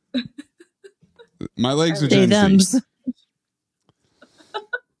 My legs are They Gen Z. thems.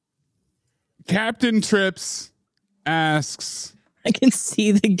 Captain Trips asks, I can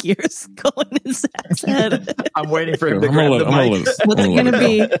see the gears going in Zach's head. I'm waiting for him to I'm grab gonna the let mic. What's it gonna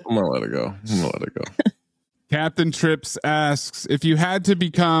be? I'm gonna let it go. Captain Trips asks, if you had to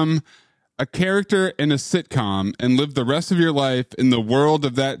become a character in a sitcom and live the rest of your life in the world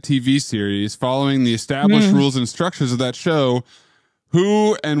of that TV series, following the established rules and structures of that show,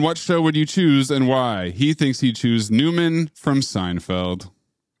 who and what show would you choose and why? He thinks he'd choose Newman from Seinfeld.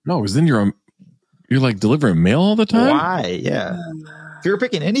 No, because then you're like delivering mail all the time. Why? Yeah. If you were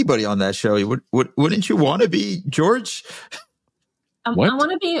picking anybody on that show, wouldn't you want to be George? What? I want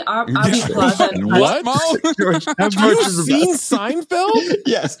to be Aubrey Plaza. What? George, Have George you is the seen best. Seinfeld?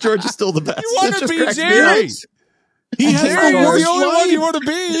 Yes, George is still the best. You want It to just be cracks me Jerry? up. He has Jerry, the you're worst the only one life. you want to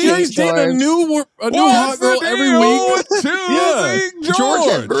be. Jerry's dating a new hot What's girl the every deal week. with choosing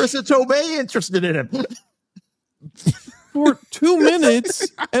George had George? Marissa Tomei interested in him. For 2 minutes,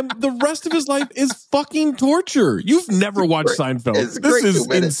 and the rest of his life is fucking torture. You've never watched Seinfeld. It's This great is 2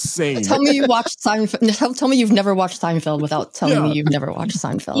 minutes. insane. Tell me you watched Seinfeld. Tell me you've never watched Seinfeld without telling me you've never watched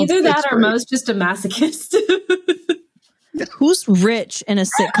Seinfeld. Either that It's or great. Mo's just a masochist. Who's rich in a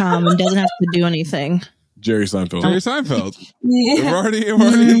sitcom and doesn't have to do anything? Jerry Seinfeld. Jerry Seinfeld. We're already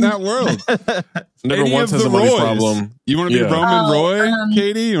in that world. Never Any once of has the a money Roys. problem. You want to be Roman Roy,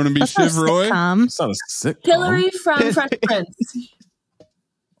 Katie? You want to be That's not a Shiv Roy? sitcom. It's not a sitcom. Hillary from Fresh Prince.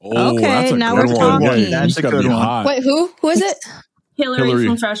 Oh, Okay, that's a now good we're one. talking. Yeah, That's a gotta good be one. hot. Wait, who is it? Hillary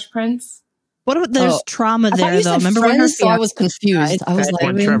from Fresh Prince. What if there's trauma I thought there you though? said Remember Friends, when her so I was confused. I was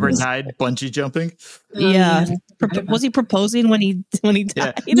When like, Trevor died bungee jumping. Yeah. Yeah. Was he proposing when he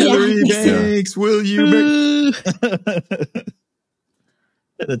died? Hillary Banks, will you make...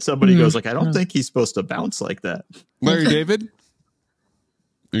 And then somebody goes like, I don't think he's supposed to bounce like that. Larry David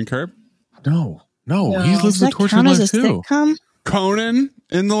in Curb. No, he Does lives a that tortured count as life a too. sitcom? Conan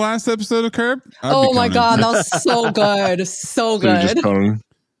in the last episode of Curb. I'd be oh my Conan. god, that was so good, so So you're just good. Conan.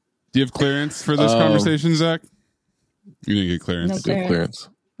 Do you have clearance for this conversation, Zach? You didn't get clearance. No Good clearance. clearance.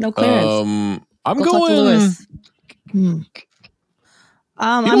 No clearance. I'm Go talk to going. Lewis. I'm know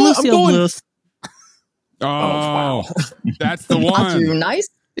what? I'm Lucille going- Bluth. Oh, wow. that's the Not too one. nice.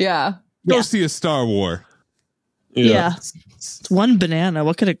 Yeah. Go Yeah. see a Star War. Yeah. It's one banana.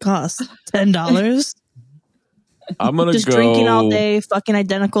 What could it cost? $10? I'm gonna Just go drinking all day, fucking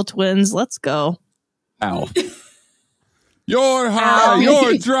identical twins. Let's go. Alf. You're high. Alf.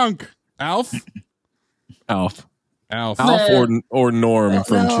 You're drunk. Alf. Alf. Alf. Or Norm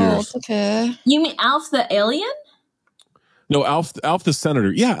from No, Cheers. it's okay. You mean Alf the alien? No, Alf the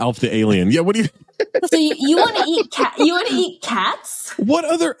senator. Yeah, Alf the alien. Yeah, what do you? So you want to eat cat? You want to eat cats? What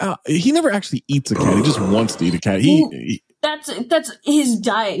other? He never actually eats a cat. He just wants to eat a cat. That's his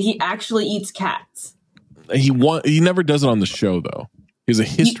diet. He actually eats cats. He never does it on the show though. He has a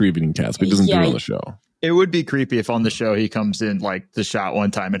history of eating cats, but he doesn't do it on the show. It would be creepy if on the show he comes in like the shot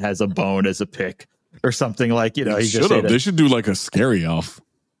one time and has a bone as a pick or something like, you know, he just They should do like a scary Alf.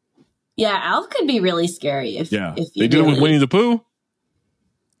 Yeah, Alf could be really scary if They did it with Winnie the Pooh.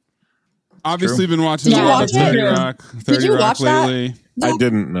 Obviously, been watching Did a you lot of watch 30 it? Rock. 30 you Rock watch that? lately. I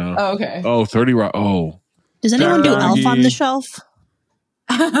didn't know. Oh, okay. Oh, 30 Rock. Oh, Does anyone do Doggy. Elf on the Shelf?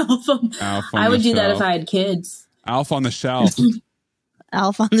 Alf. Alf on I would the do that shelf. if I had kids. Alf on the shelf.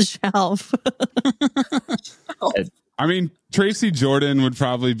 Elf on the Shelf. I mean, Tracy Jordan would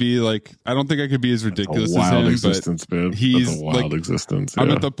probably be like. I don't think I could be as ridiculous a as wild him, existence, but man. he's That's a wild like, existence. I'm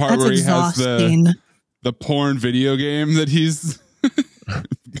yeah. at the part That's where he has exhausting. the porn video game that he's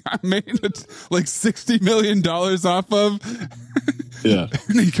made like $60 million off of. Yeah.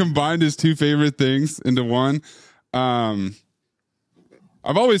 And he combined his two favorite things into one.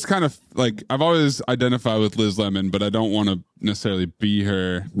 I've always identified with Liz Lemon, but I don't want to necessarily be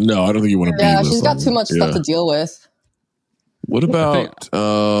her. No, I don't think you want to be. Yeah, Liz she's got Lemon. too much stuff to deal with. What about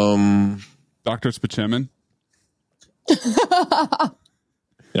Dr. Spaceman?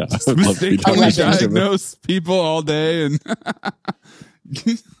 Yeah, I would love to be Mistakenly Dr. Spaceman. diagnose people all day and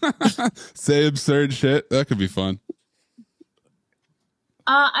say absurd shit. That could be fun.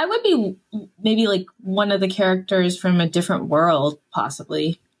 I would be maybe like one of the characters from a different world,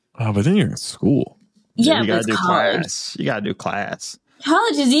 possibly. Oh, but then you're in school. Yeah, you but gotta it's do college. class. You gotta do class.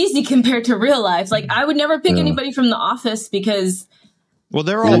 College is easy compared to real life. Like I would never pick anybody from The Office because Well,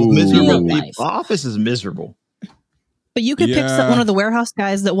 they're all Ooh. miserable. Real The life. office is miserable. But you could pick Yeah. one of the warehouse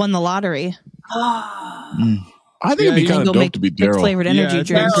guys that won the lottery. I think Yeah, it'd be you kind Go of dope make to be big Daryl. flavored energy yeah, it's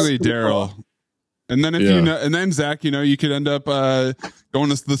drinks. actually Daryl. And then and then Zach, you could end up going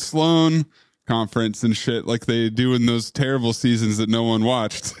to the Sloan conference and shit like they do in those terrible seasons that no one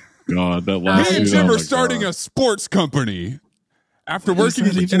watched. God, that Me last and season, Jim oh are my starting God. a sports company after What does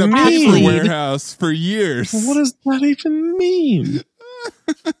working that in a even paper mean? warehouse for years. What does that even mean?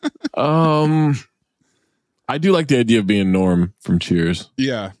 I do like the idea of being Norm from Cheers.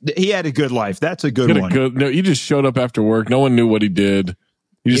 Yeah. He had a good life. That's a good He had one. no, he just showed up after work. No one knew what he did.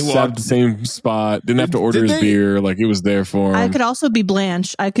 He just He sat walked- at the same spot. Didn't have to order Did his they- beer. Like it was there for him. I could also be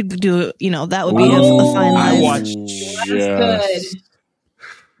Blanche. I could do, that would be Ooh, a fine I line. watched- good.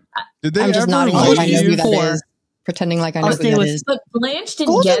 Did they I'm just ever nodding I'll like I stay know who with that four. is. Pretending like I know I'll who stay that with- is. But Blanche didn't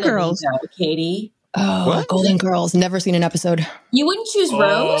Golden get it, Girls. though, Katie. Oh, What? Golden Girls. Never seen an episode. You wouldn't choose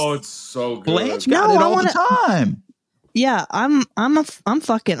Rose? it's so good. Blanche No, got it I all wanna- the time. Yeah, I'm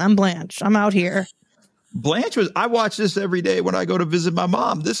Blanche. I'm out here. Blanche was. I watch this every day when I go to visit my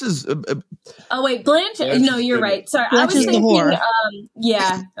mom. This is Oh, wait, Blanche? Blanche No, is you're good. right. Sorry, Blanche I was is the thinking, whore.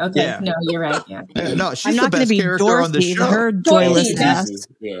 yeah, okay. Yeah. No, you're right, yeah. no. She's I'm the not going to best be character on the Dorothy, show. her Dorothy, joyless that's- ass.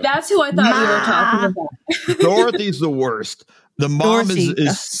 That's who I thought you were talking about. Dorothy's the worst. The mom Dorothy.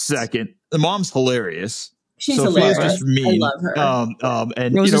 is second. The mom's hilarious. She's Sophia's hilarious. just mean. I love her.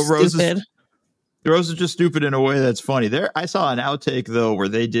 And Rose is Rose stupid. Rose is just stupid in a way that's funny. There, I saw an outtake though where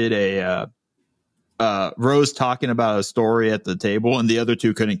they did a Rose talking about a story at the table, and the other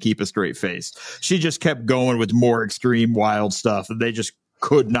two couldn't keep a straight face. She just kept going with more extreme, wild stuff, and they just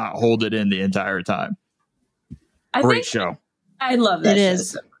could not hold it in the entire time. Great show. I love that. It show is.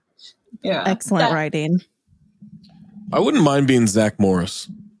 so much. Yeah, Excellent writing. I wouldn't mind being Zach Morris.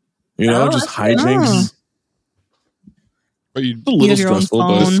 You know, just hijinks. But a little have your own stressful,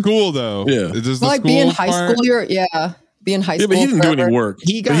 phone. but the school though. Yeah. Is this the Like school being high part? school, being high yeah, school. but he didn't do forever. any work.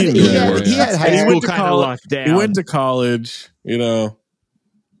 He got He it. didn't do He any had, work. he had high He school went to kind of college. locked down. He went to college. You know,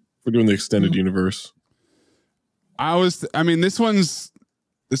 we're doing the extended universe.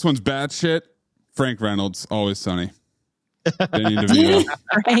 This one's bad shit. Frank Reynolds, Always Sunny. Danny DeVito.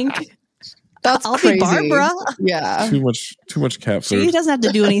 Frank. That's I'll crazy. be Barbara. Yeah. Too much cat She food. doesn't have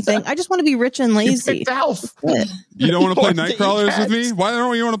to do anything. I just want to be rich and lazy. picked Alf. You don't want to play Poor thing, Nightcrawlers with me? cats. Why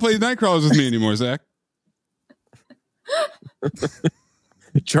don't you want to play Nightcrawlers with me anymore, Zach?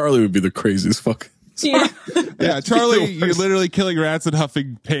 Charlie would be the craziest fuck. Yeah. Yeah, Charlie, you're literally killing rats and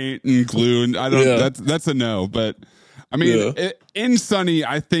huffing paint and glue, and I don't. Yeah. That's a no. But I mean, in Sunny,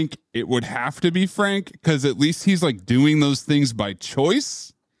 I think it would have to be Frank because at least he's like doing those things by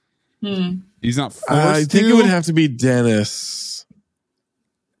choice. He's not forced. I think it would have to be Dennis.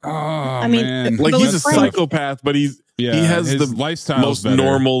 Oh, mean, man. Like But he's a with Frank- psychopath, but he has his the lifestyle most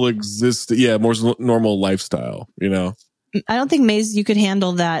normal normal lifestyle. You know. I don't think, Maze, you could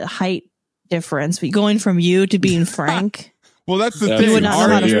handle that height difference. But going from you to being Frank, Well, that's the You thing. you would not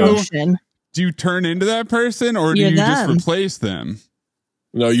know how to function. Do you turn into that person or do You're you just them. replace them?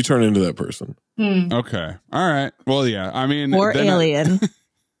 No, you turn into that person. Okay. All right. Well, yeah. I mean, Or then alien.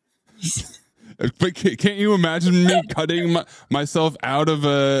 but can't you imagine me cutting myself out of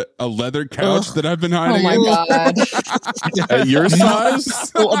a leather couch that I've been hiding Oh my in? god. At your size?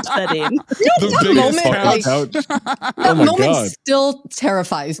 So upsetting. The that biggest moment, like, couch. That my moment God. still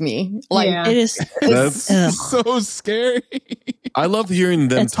terrifies me. Like, Yeah. It is. That's Ugh. So scary. I love hearing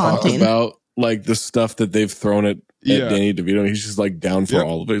them It's talk haunting. about like the stuff that they've thrown at Yeah. Danny DeVito. He's just like down for Yep.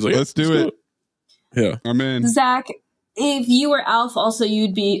 all of it. He's like, Let's do it. Yeah. I'm in. Zach, if you were Alf, also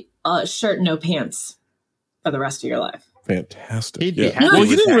you'd be shirt, no pants for the rest of your life. Fantastic. He'd be Yeah. happy Well, with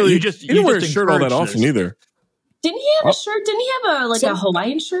he didn't that. really. You just- he didn't you wear a just shirt all that encourage often this. either. Didn't he have a shirt? Didn't he have a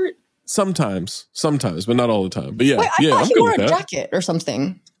Hawaiian shirt? Sometimes, but not all the time. But yeah, wait, I yeah, thought I'm he good wore with a that. jacket or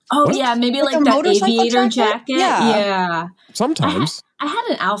something. Oh What? yeah, maybe Like like a that motorcycle aviator jacket? jacket. Yeah. Yeah. Sometimes. I had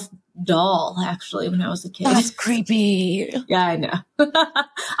an Alf doll actually when I was a kid. That's creepy. Yeah, I know.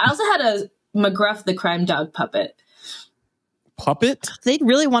 I also had a McGruff the crime dog puppet. Puppet? They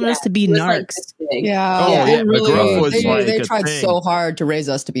really wanted us to be It was, like, narcs. this big. Yeah. Oh, they yeah, McGruff was like they a tried thing. so hard to raise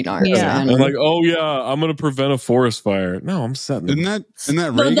us to be narcs. Yeah. man. And like, oh yeah, I'm gonna prevent a forest fire. No, I'm setting them. Isn't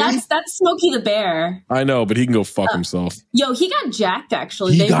that No, Reagan? that's Smokey the Bear. I know, but he can go fuck himself. Yo, he got jacked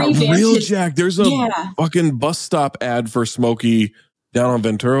actually. He They got revamped real his- jacked. There's a Yeah. fucking bus stop ad for Smokey down on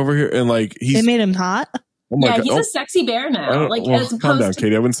Ventura over here, and like They he's made him hot. oh my Yeah, god. he's a sexy bear I now. don't- Like well, as calm opposed down, to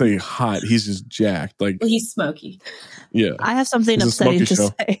Katie. I wouldn't say hot. He's just jacked. Like, well, he's Smokey. yeah. I have something It's a upsetting to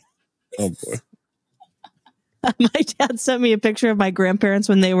Smokey say. Oh boy. My dad sent me a picture of my grandparents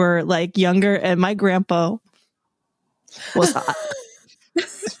when they were like younger, and my grandpa was hot.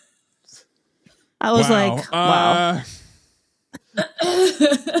 I was like, wow. Maybe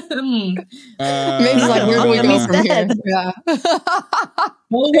like, where do we go He's from here? dead. Yeah.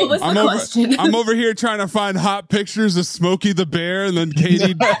 Well, what was the question? I'm over here trying to find hot pictures of Smokey the Bear, and then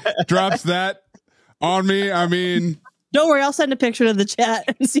Katie drops that on me. I mean, Don't worry, I'll send a picture to the chat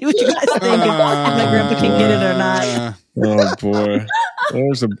and see what you guys think. If my grandpa can get it or not. Oh boy.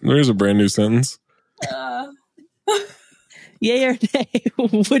 There's a brand new sentence. Yay or nay?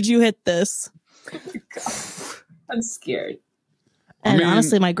 Would you hit this? I'm scared. And mean,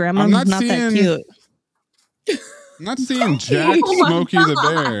 honestly, my grandma's I'm not, not that seeing- cute. I'm not seeing Jack Oh my Smokey the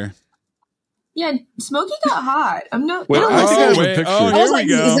God. Bear. Yeah, Smokey got hot. I'm not. Wait, don't I think I have a wait. picture. Oh, I here was we like,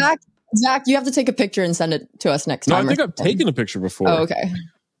 go. Zach, you have to take a picture and send it to us next No, time. I think I've taken a picture before. Oh, okay.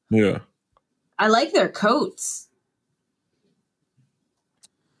 Yeah. I like their coats.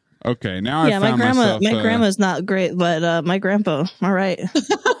 Okay, now Yeah, I my found grandma. myself. My grandma's not great, but my grandpa, all right.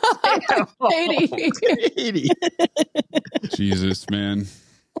 Katie. Jesus, man.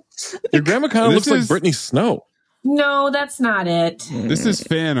 Your grandma kind of This looks like is- Brittany Snow. No, that's not it. This is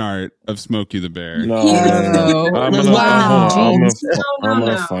fan art of Smokey the Bear. No, Wow. I'm gonna No.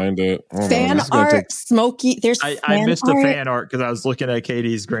 find it. Hold on, Fan this is gonna art, take- Smokey. There's I fan missed the art. fan art because I was looking at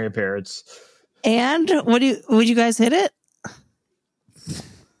Katie's grandparents. And would you guys hit it?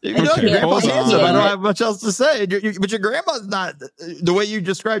 You know, Okay, your grandma's hold handsome. I on. don't have much else to say. But your grandma's not the way you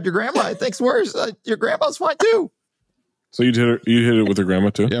described your grandma. I think's worse. Your grandma's fine too. So you hit it with her grandma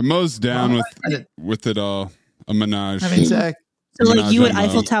too? Yeah, Mo's down with it all. A menage. I mean, Zach. So like you would Menage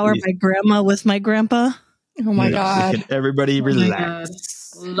Eiffel Tower my grandma with my grandpa. Oh my god. Can everybody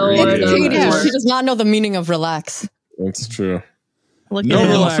relax? Lord, Katie, Lord. she does not know the meaning of relax. That's true. Look No at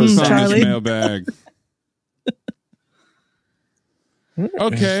him. relax on Charlie. this mailbag.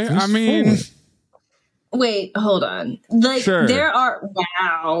 Okay, I mean, Wait, hold on. Like Sure. there are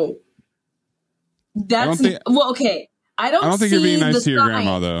wow. That's think- okay. I don't think see you're being the nice to your sign.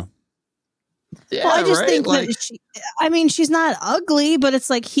 grandma though. Yeah, Well, I just right? think Like, that I mean, she's not ugly, but it's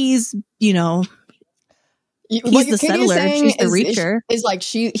like he's, you know, he's What the Katie is settler. saying She's the reacher. is like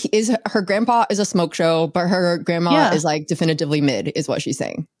her grandpa is a smoke show, but her grandma Yeah. is like definitively mid, is what she's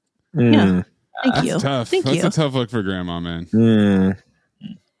saying. Yeah. Thank That's you. tough. Thank That's you. a tough look for grandma, man.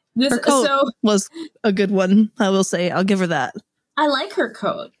 This, Her coat so was a good one. I will say. I'll give her that. I like her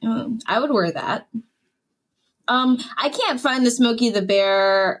coat. I would wear that. I can't find the Smokey the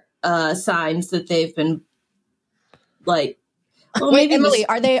Bear signs that they've been like. Well, Wait, maybe Emily,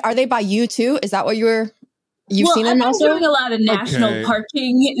 are they by you too? Is that what you've seen I've them been also? doing a lot of national Okay.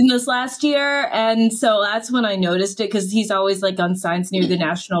 parking in this last year, and so that's when I noticed it because he's always like on signs near the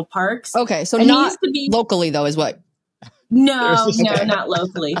national parks. Okay, so And he not used to be locally though, is what? no, not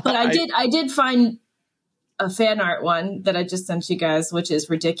locally, but I did find a fan art one that I just sent you guys, which is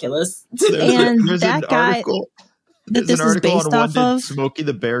ridiculous. And there's that an guy article. that There's this an is article based on when off did of. Smokey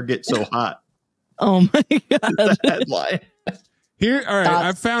the Bear get so hot? Oh my god! The headline. Here, all right.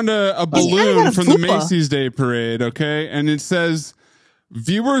 I found a adding balloon a from the fupa. Macy's Day Parade. Okay, and it says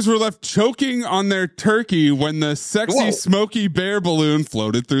viewers were left choking on their turkey when the sexy Whoa. Smokey Bear balloon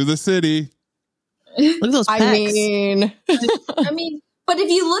floated through the city. Look at those pecs. I mean, I mean, but if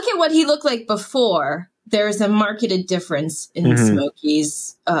you look at what he looked like before, there's a marketed difference in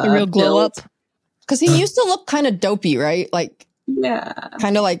Smokey's the real glow build. up. because he used to look kind of dopey, right? Like Yeah.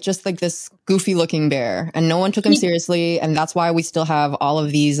 kind of like just like this goofy looking bear, and no one took him seriously, and that's why we still have all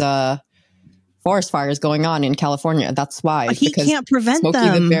of these forest fires going on in California. That's why, But he because can't prevent Smokey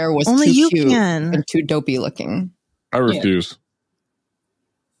them. the Bear was Only too you cute can. and too dopey looking. I refuse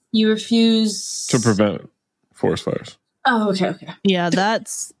You refuse to prevent forest fires. Oh, okay. Yeah,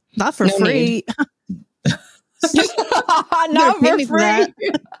 that's not for No free. Not pay for me for free.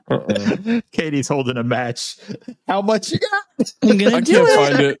 that. Katie's holding a match. How much you got? I'm gonna I do can't it.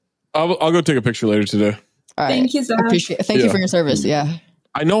 find it. I'll go take a picture later today. All right. Thank you, Zach. Thank you Yeah. for your service. Yeah.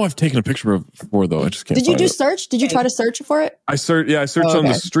 I know I've taken a picture of it before though. I just can't. Did you find do it. search? Did you try to search for it? I searched. Yeah, I searched Oh, on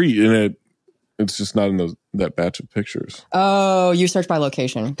the okay. street, and it's just not in that batch of pictures. Oh, you searched by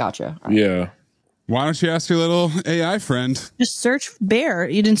location. Gotcha. All right. Yeah. Why don't you ask your little AI friend? Just search bear.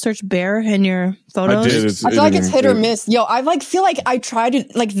 You didn't search bear in your photos. I did. I feel like it's hit or miss. Yo, I like feel like I tried to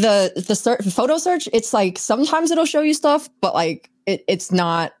like the photo search. It's like sometimes it'll show you stuff, but like it's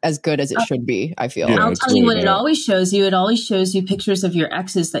not as good as it should be. I feel. Yeah. I'll it's tell you really what it bad. always shows you. It always shows you pictures of your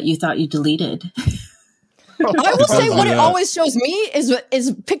exes that you thought you deleted. I will say does what do it that. always shows me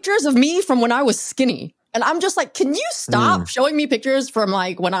is pictures of me from when I was skinny. And I'm just like, can you stop showing me pictures from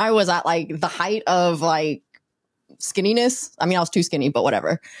like when I was at like the height of like skinniness? I mean, I was too skinny, but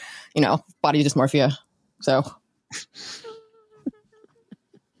whatever. You know, body dysmorphia. So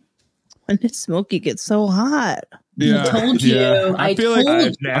When did Smokey get so hot? Yeah, told you. I I feel like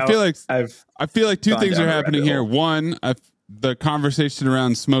told I feel like two gone things down are a happening rabbit here. hole. One, the conversation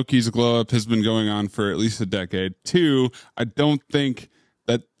around Smokey's glow up has been going on for at least a decade. Two, I don't think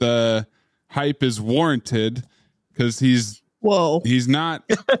that the hype is warranted because he's not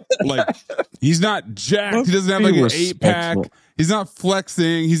like he's not jacked. He doesn't have like Be an 8-pack. respectful. He's not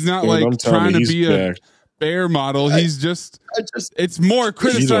flexing. He's not Dude, like don't tell me trying to he's be jacked. a bear model. He's just it's more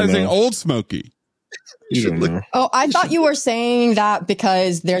criticizing know. old Smokey. You don't know. oh, I thought you were saying that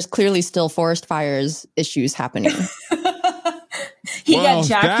because there's clearly still forest fires issues happening. he Well, got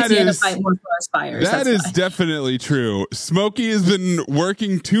jacked that because he had to is- fight more forest fires. That That's is why. definitely true. Smokey has been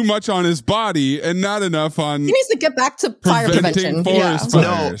working too much on his body and not enough on He needs to get back to fire preventing prevention. Yeah. forest No,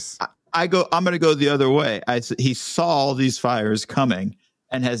 fires. I'm going to go the other way. He saw these fires coming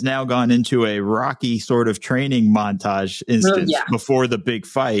and has now gone into a Rocky sort of training montage instance yeah. before the big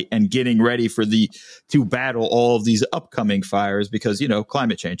fight and getting ready to battle all of these upcoming fires because,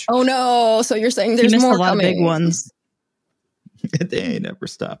 climate change. Oh no! So you're saying He there's missed more a lot coming? of big ones. They ain't ever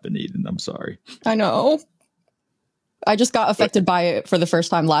stopping eating. I'm sorry. I know. I just got affected by it for the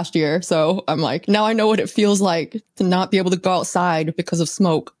first time last year, so I'm like, now I know what it feels like to not be able to go outside because of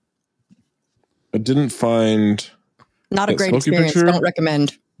smoke. I didn't find, Not a That great smoky experience. picture? Don't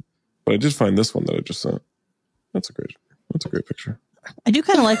recommend. but I did find this one that I just sent. That's a great picture. I do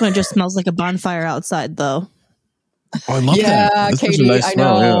kind of like when it just smells like a bonfire outside, though. Oh, I love that. Yeah, That's such a Katie, nice I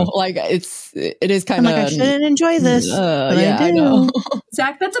smell, know. yeah. Like it is I'm kind of. like, I shouldn't enjoy this, but yeah, I I do. know.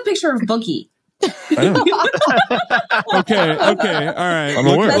 Zach, that's a picture of Boogie. I know. Okay, all right. I'm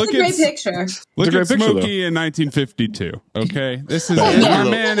aware. That's a great picture. Look a great at picture, Smokey in 1952. Okay, this is Yeah. my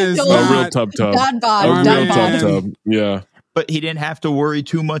man is A A real not. tub. Dad bod, Oh, A dad real man. bod. tub. Yeah. But he didn't have to worry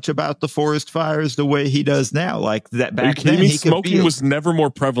too much about the forest fires the way he does now. Like that Are you back kidding then, me? he could Smoking be was never more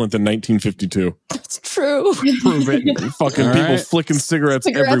prevalent than 1952. It's true. prove it. Fucking All people right. flicking cigarettes,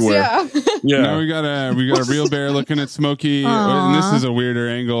 Cigarettes, everywhere. yeah. Yeah. Now we got a real bear looking at Smokey, Aw. and this is a weirder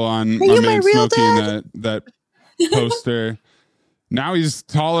angle on my you my man real Smokey in that poster. Now he's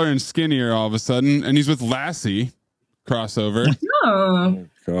taller and skinnier all of a sudden, and he's with Lassie crossover. Oh.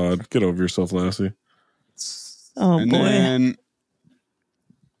 God, get over yourself, Lassie. Oh And boy. then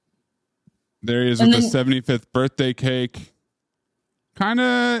there he is And with the 75th birthday cake. He's And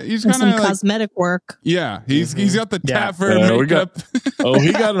kind some of like, cosmetic work. yeah, he's got the Yeah. Taffer Yeah, we makeup. Oh,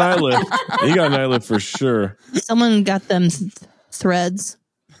 he got an eye lift. He got an eye lift for sure. Someone got them threads.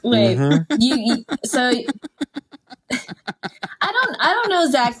 Wait, Mhm. you so I don't know,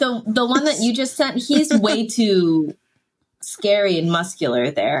 Zach. The one that you just sent, he's way too scary and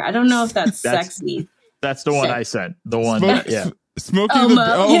muscular there. I don't know if that's sexy. That's the one I sent. The one, Smokey Oh, the Mo.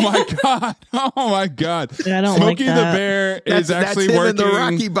 oh my god, oh my god! I don't Smokey like the that. Bear is That's actually him working. in the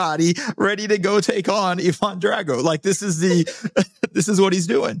Rocky body, ready to go take on Ivan Drago. Like this is this is what he's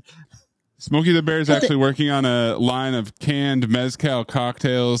doing. Smokey the Bear is actually working on a line of canned mezcal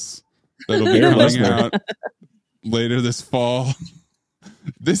cocktails that'll be You're coming listening. out later this fall.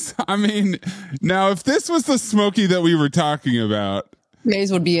 I mean, now if this was the Smokey that we were talking about, Maze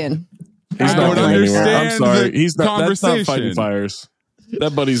would be in. He's I not would going anywhere. I'm understand sorry. the He's not. That's not conversation. fighting fires.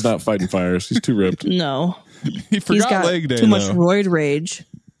 That buddy's not fighting fires. He's too ripped. No. he He's forgot got leg day. too much though. roid rage.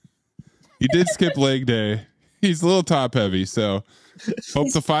 He did skip leg day. He's a little top heavy, so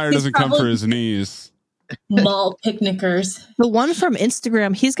hope the fire he's doesn't come for probably- his knees. Mall picnickers. The one from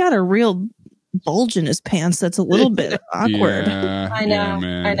Instagram, he's got a real bulge in his pants that's a little bit awkward. Yeah, I know. yeah,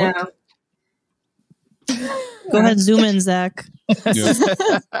 man. I know. Go ahead, zoom in, Zach. Yeah.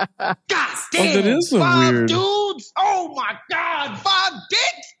 God that damn. is so 5 weird. dudes. Oh my God. 5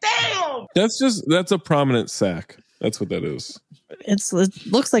 dicks. Damn. That's a prominent sack. That's what that is. It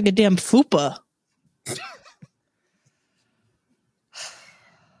looks like a damn fupa.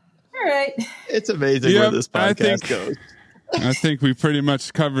 All right. It's amazing Yep, where this I podcast think- goes. I think we pretty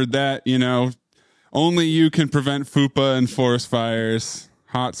much covered that. You know, only you can prevent fupa and forest fires.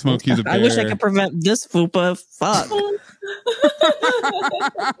 Hot Smokey the Bear. I wish I could prevent this fupa. Fuck.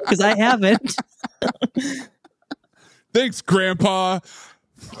 Because I haven't. Thanks, Grandpa.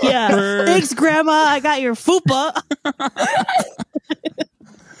 Yeah. For- Thanks, Grandma. I got your fupa.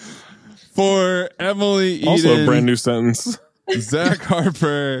 For Emily Eden, Also, a brand new sentence. Zach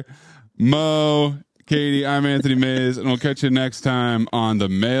Harper, Mo, Katie, I'm Anthony Mays, and we'll catch you next time on the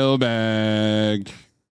Mailbag.